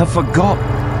Selkath have forgotten.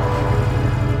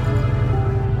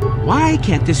 Why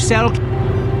can't the Selkath...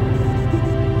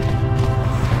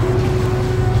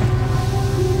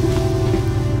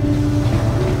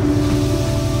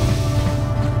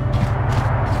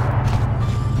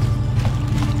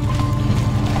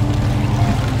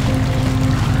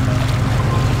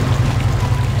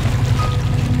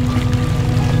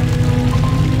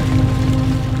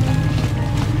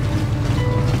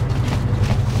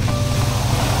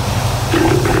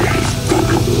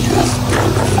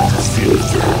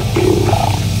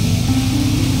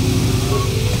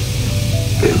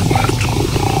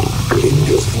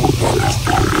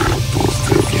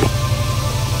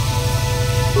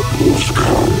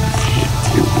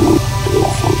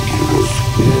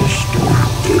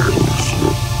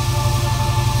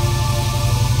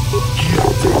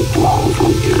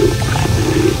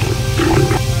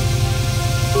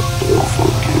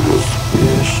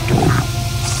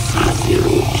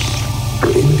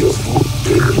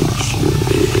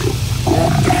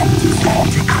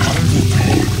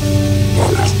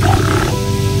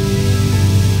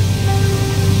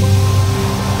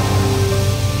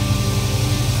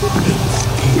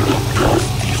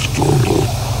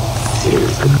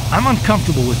 I'm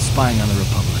uncomfortable with spying on the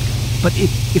Republic, but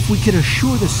if we could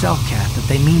assure the Selkath that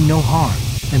they mean no harm,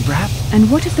 then perhaps... And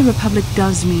what if the Republic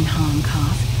does mean harm,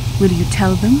 Kath? Will you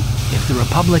tell them? If the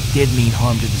Republic did mean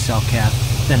harm to the Selkath,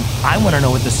 then I want to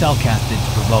know what the Selkath did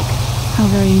to provoke it. How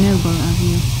very noble of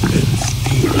you.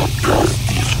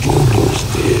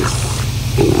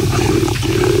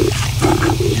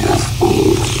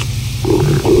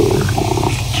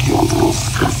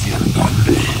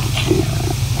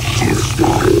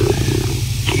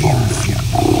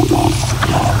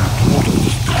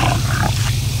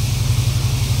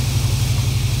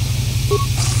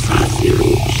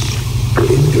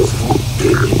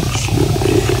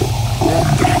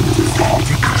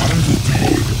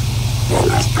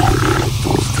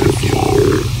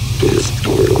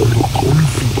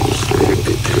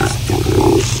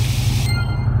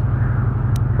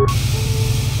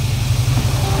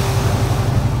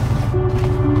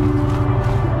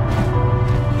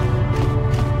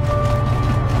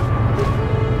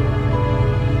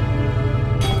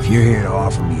 You're here to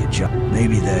offer me a job.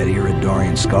 Maybe that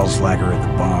Iridorian skullslacker at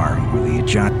the bar, or the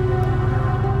Echani...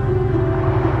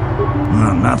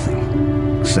 Well,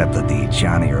 nothing. Except that the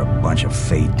Echani are a bunch of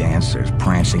fey dancers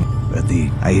prancing. But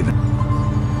I even...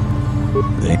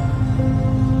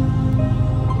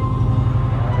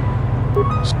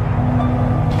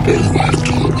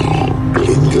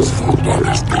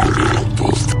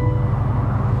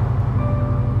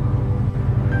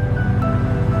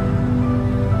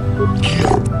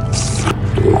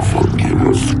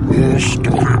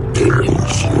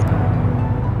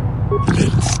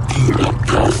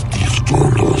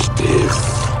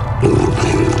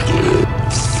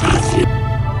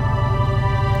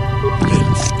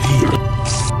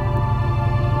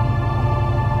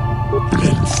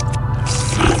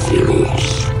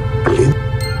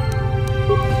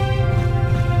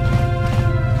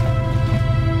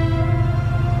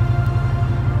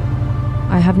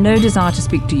 I have no desire to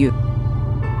speak to you.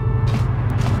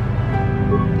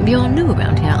 You're new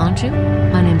around here, aren't you?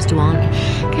 My name's Duan.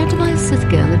 Care to buy a Sith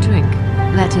girl a drink?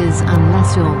 That is,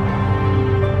 unless you're...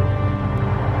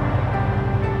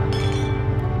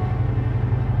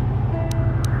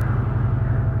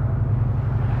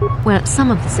 Well, some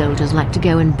of the soldiers like to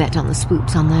go and bet on the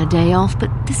swoops on their day off, but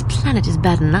this planet is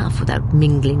bad enough without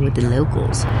mingling with the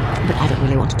locals. But I don't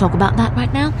really want to talk about that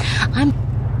right now.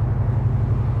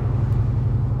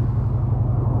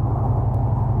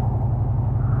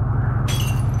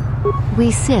 We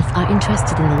Sith are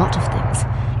interested in a lot of things.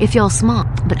 If you're smart,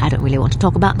 but I don't really want to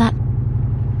talk about that.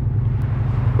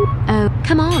 Oh,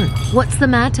 come on. What's the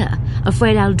matter?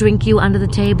 Afraid I'll drink you under the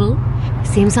table?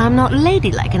 Seems I'm not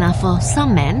ladylike enough for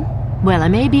some men. Well, I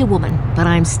may be a woman, but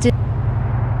I'm still...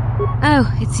 Oh,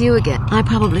 it's you again. I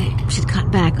probably should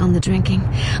cut back on the drinking,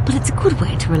 but it's a good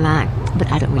way to relax.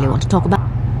 But I don't really want to talk about...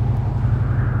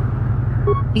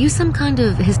 You some kind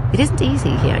of... It isn't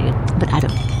easy here, but I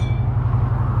don't...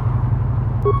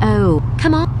 Oh,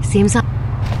 come on. Seems I...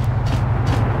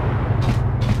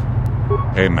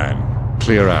 Hey man,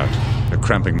 clear out. They're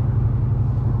cramping...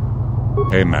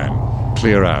 Hey man,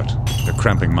 clear out. They're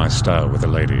cramping my style with the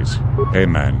ladies. Hey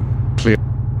man, clear...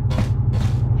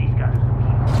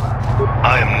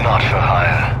 I am not for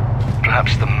hire.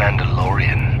 Perhaps the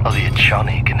Mandalorian or the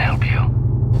Echani can help you.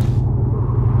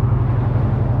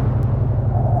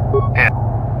 Yeah.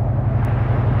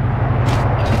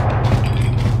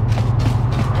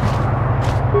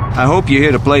 I hope you're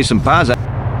here to play some pazza.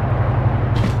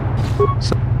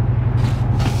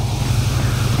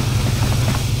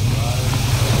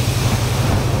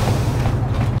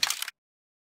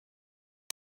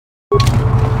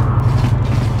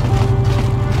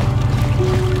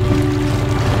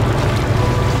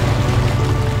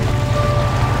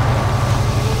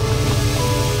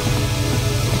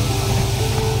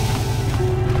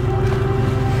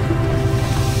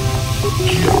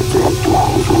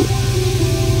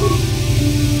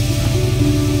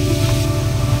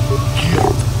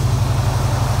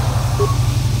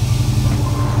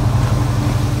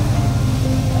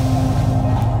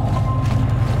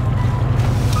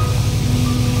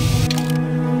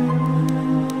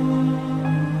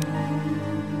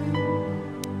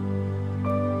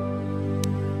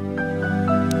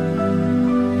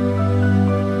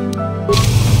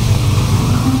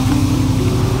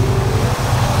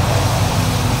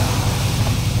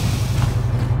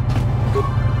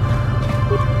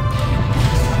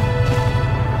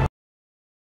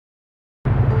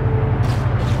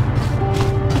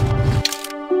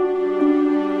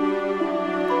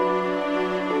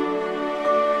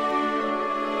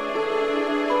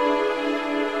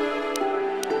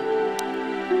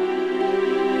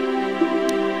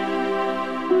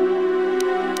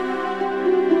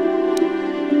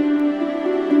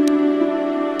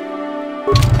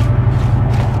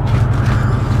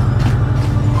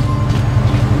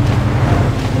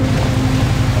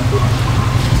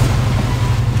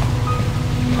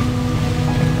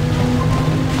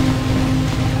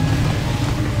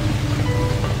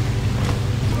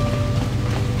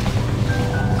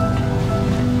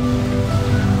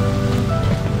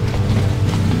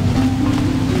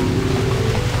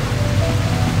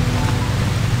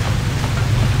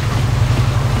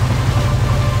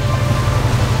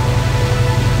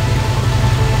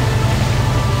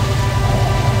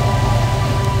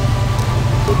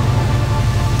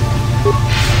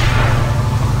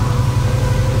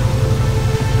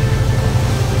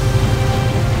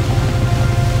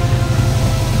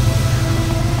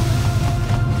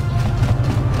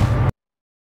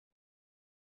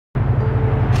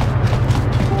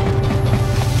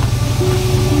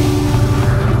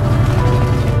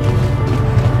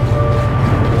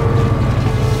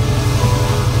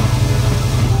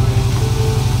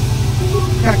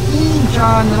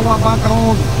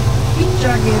 Nawabakaon,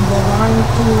 Pichage Borang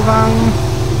Turang,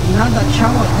 Nada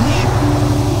Chawa Ishu.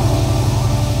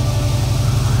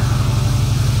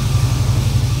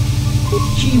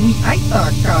 Chiwi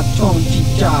Aita Ka Chong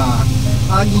Chicha,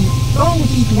 Agi Tong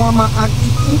Hitwama Aki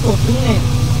Inko Tune,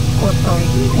 Kotong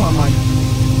Hitwama.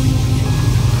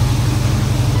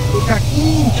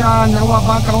 Kakincha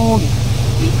Nawabakaon,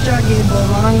 Pichage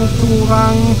Borang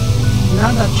Turang,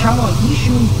 Nada Chawa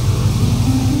Ishu.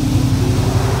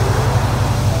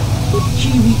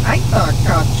 Chiwi Aita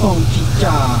Ka Chong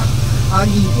Chicha,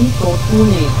 Agi Inko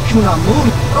Tune, Chunamur,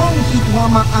 Tong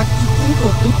Hitwama Aki Inko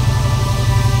Tune.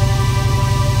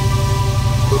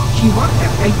 Chiwa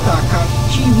Aita Ka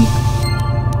Chiwi.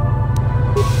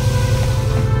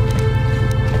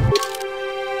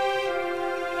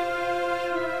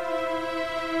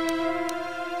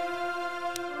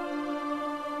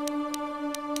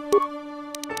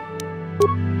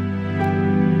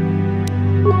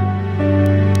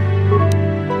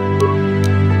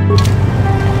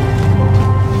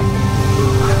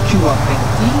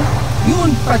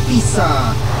 Yun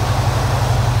Patisa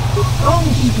Tong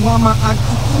Hitwama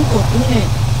Aki Inko Tune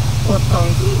Kotong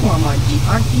Hitwama Ji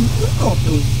Aki Inko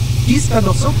Tune Jiska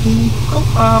Dosoki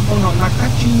Kopa Bono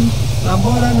Nakachu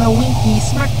Labora na Winki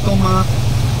Snack Toma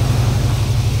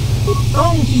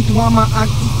Tong Hitwama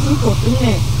Aki Inko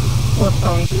Tune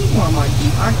Kotong Hitwama Ji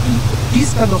Aki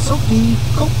Jiska Dosoki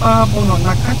Kopa Bono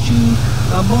Nakachu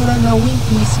Labora na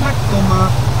Winki Snack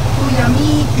Toma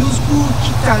Kuyami Jusku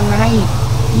Chikanai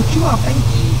Uchua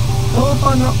Penki,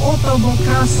 Topa na Oto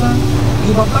Bokasa,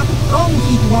 Yubabak Tong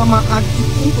Hitwama Aki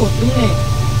Inko Tune,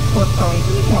 Kotong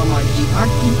Hitwama Ji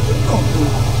Aki Inko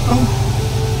Tune,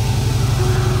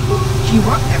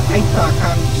 Chiwa Aita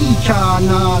Ka Kicha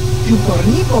na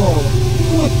Chupornibo,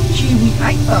 Kut Chiwi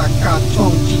Aita Ka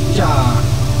Chong Chicha,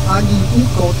 Agi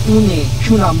Inko Tune,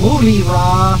 Chunamuri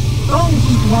Ra, Tong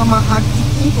Hitwama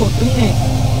Aki Inko Tune,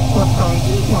 Kotong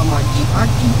Hitwama Ji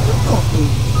Aki Inko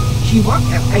Tune. Chiwa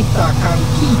Aita Ka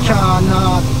Kicha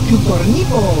na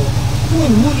Chupornibo,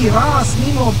 Kun Muri Ras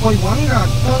Nimo Poiwanga,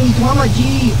 Tong Hitwama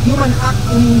Ji, Human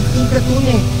Act Inka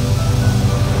Tune.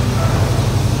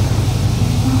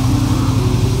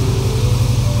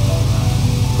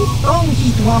 Tong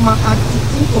Hitwama Aki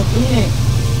Inko Tune,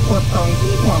 Kotong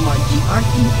Hitwama Ji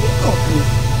Aki Inko Tune.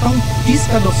 Tong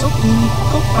Discadosoki,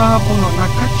 Copa Bono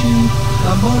Nakachu,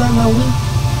 Labora na Win.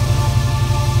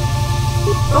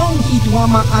 Tong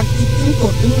Hidwama Aki Inko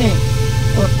Tune,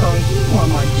 Tong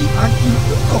Hidwama Ji Aki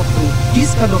Inko Tu,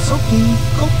 Discadosoki,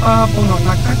 Copa Bono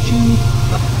Nakachu.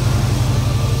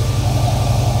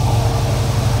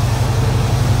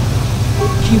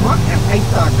 Kiwa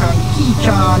Aita Kan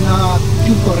Kichana,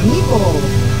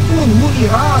 Jukornibo. Muli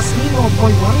ras nino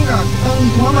boy wanga tong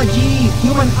tuama ji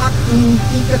human acting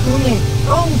tika tune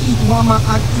tong hi tuama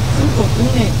aki inko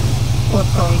tune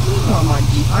potong hi tuama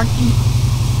ji aki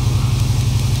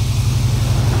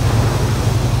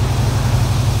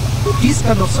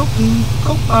Discadosoki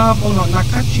Copa Bono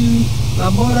Nakachu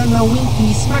Labora na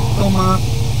Winti Smack Toma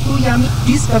Kuyami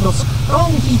Discados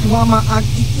tong hi tuama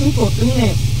aki inko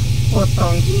tune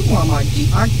potong hi tuama ji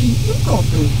aki inko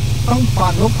tune Tong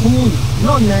Panokun,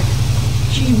 Nonek,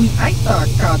 Chiwi Aita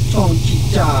Ka Chong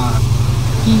Chicha,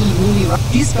 Ki Mulira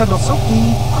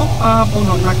Discadosoki, Copa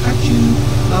Bono Nakachu,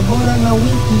 Labora na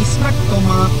Winti Snack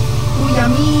Toma,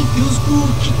 Kuyami Jusku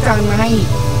Chita Nai,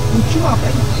 Uchua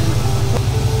Penki.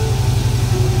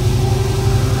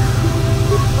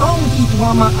 Tong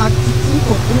Hidwama Aki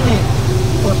Inko Tune,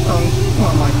 Potong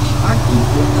Hidwama Ji Aki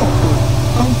Inko Tune,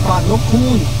 Tong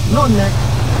Panokun, Nonek,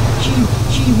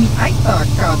 Chiwi Aita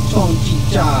Ka Chong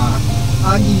Chicha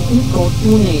Agi Inko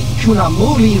Tune Chuna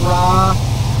Mulira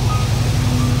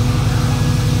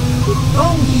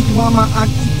Tong Hidwama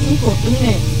Aki Inko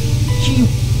Tune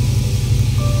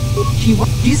Chiwa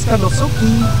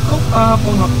Discadosoki Copa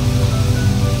Bono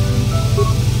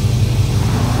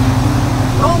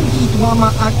Tong Hidwama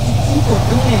Aki Inko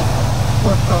Tune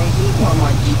Potong Hidwama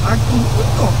Ji Aki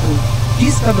Inko Tune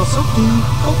Discadosoki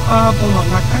Copa Bono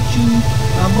Nakachu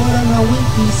Labora na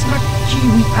Winti Smack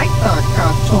Chiwi Aita Ka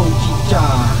Chong Chicha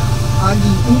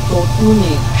Agi Inko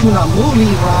Tune Chuna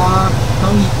Mulira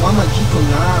Tong Hidwama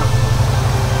Jikona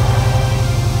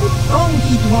Tong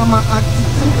Hidwama Aki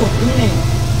Inko Tune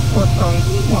Potong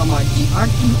Hidwama Ji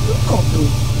Aki Inko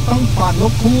Tune Tong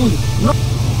Panokun No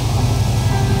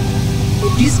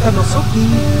Discadosoki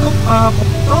Copa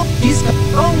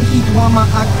Tong Hidwama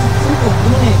Aki Inko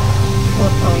Tune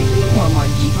Potong Hidwama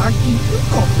Ji Aki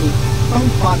Inko Tune Tong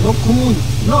Panokun,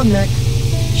 Nonek,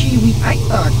 Chiwi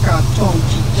Aita Ka Chong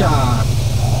Chicha,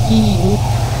 Ki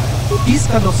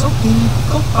Discadosoki,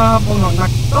 Copa Bono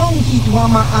Nak, Tong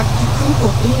Hidwama Aki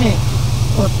Inko Tune,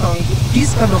 Potong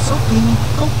Discadosoki,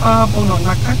 Copa Bono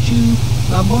Nakachu,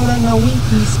 Labora na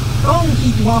Wintis, Tong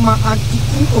Hidwama Aki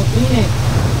Inko Tune,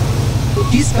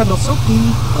 Discadosoki,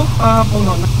 Copa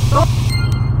Bono Nak,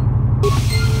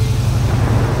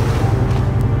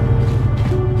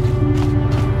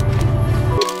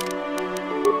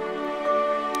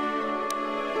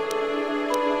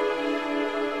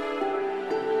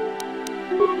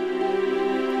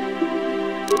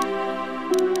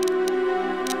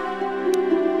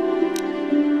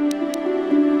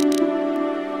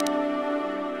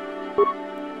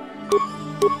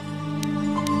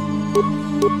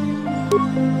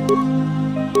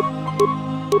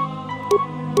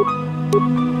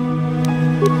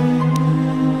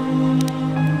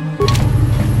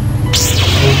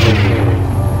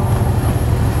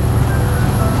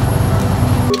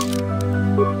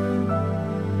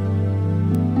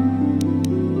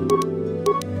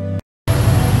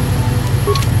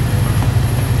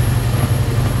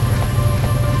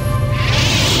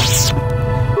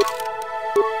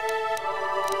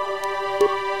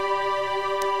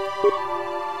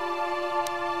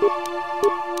 You